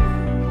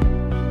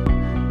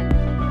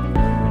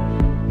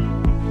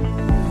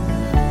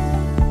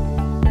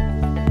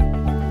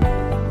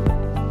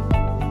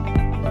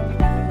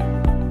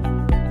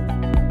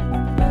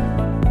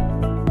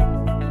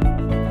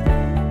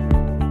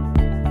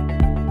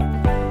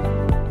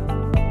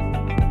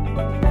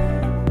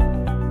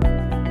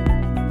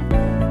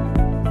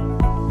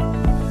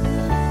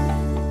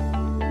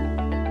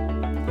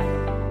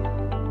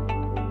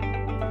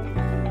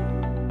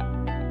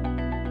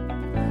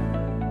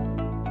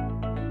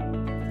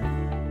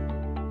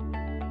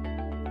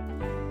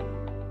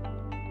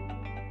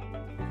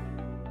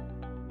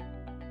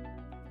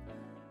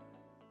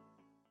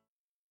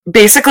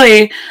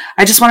 Basically,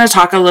 I just want to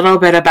talk a little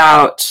bit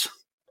about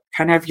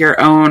kind of your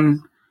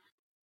own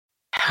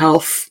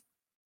health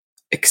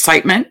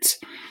excitement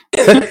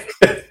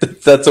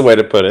That's a way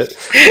to put it.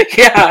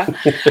 Yeah.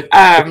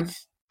 And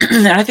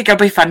I think it'll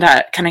be fun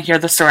to kind of hear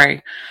the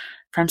story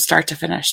from start to finish.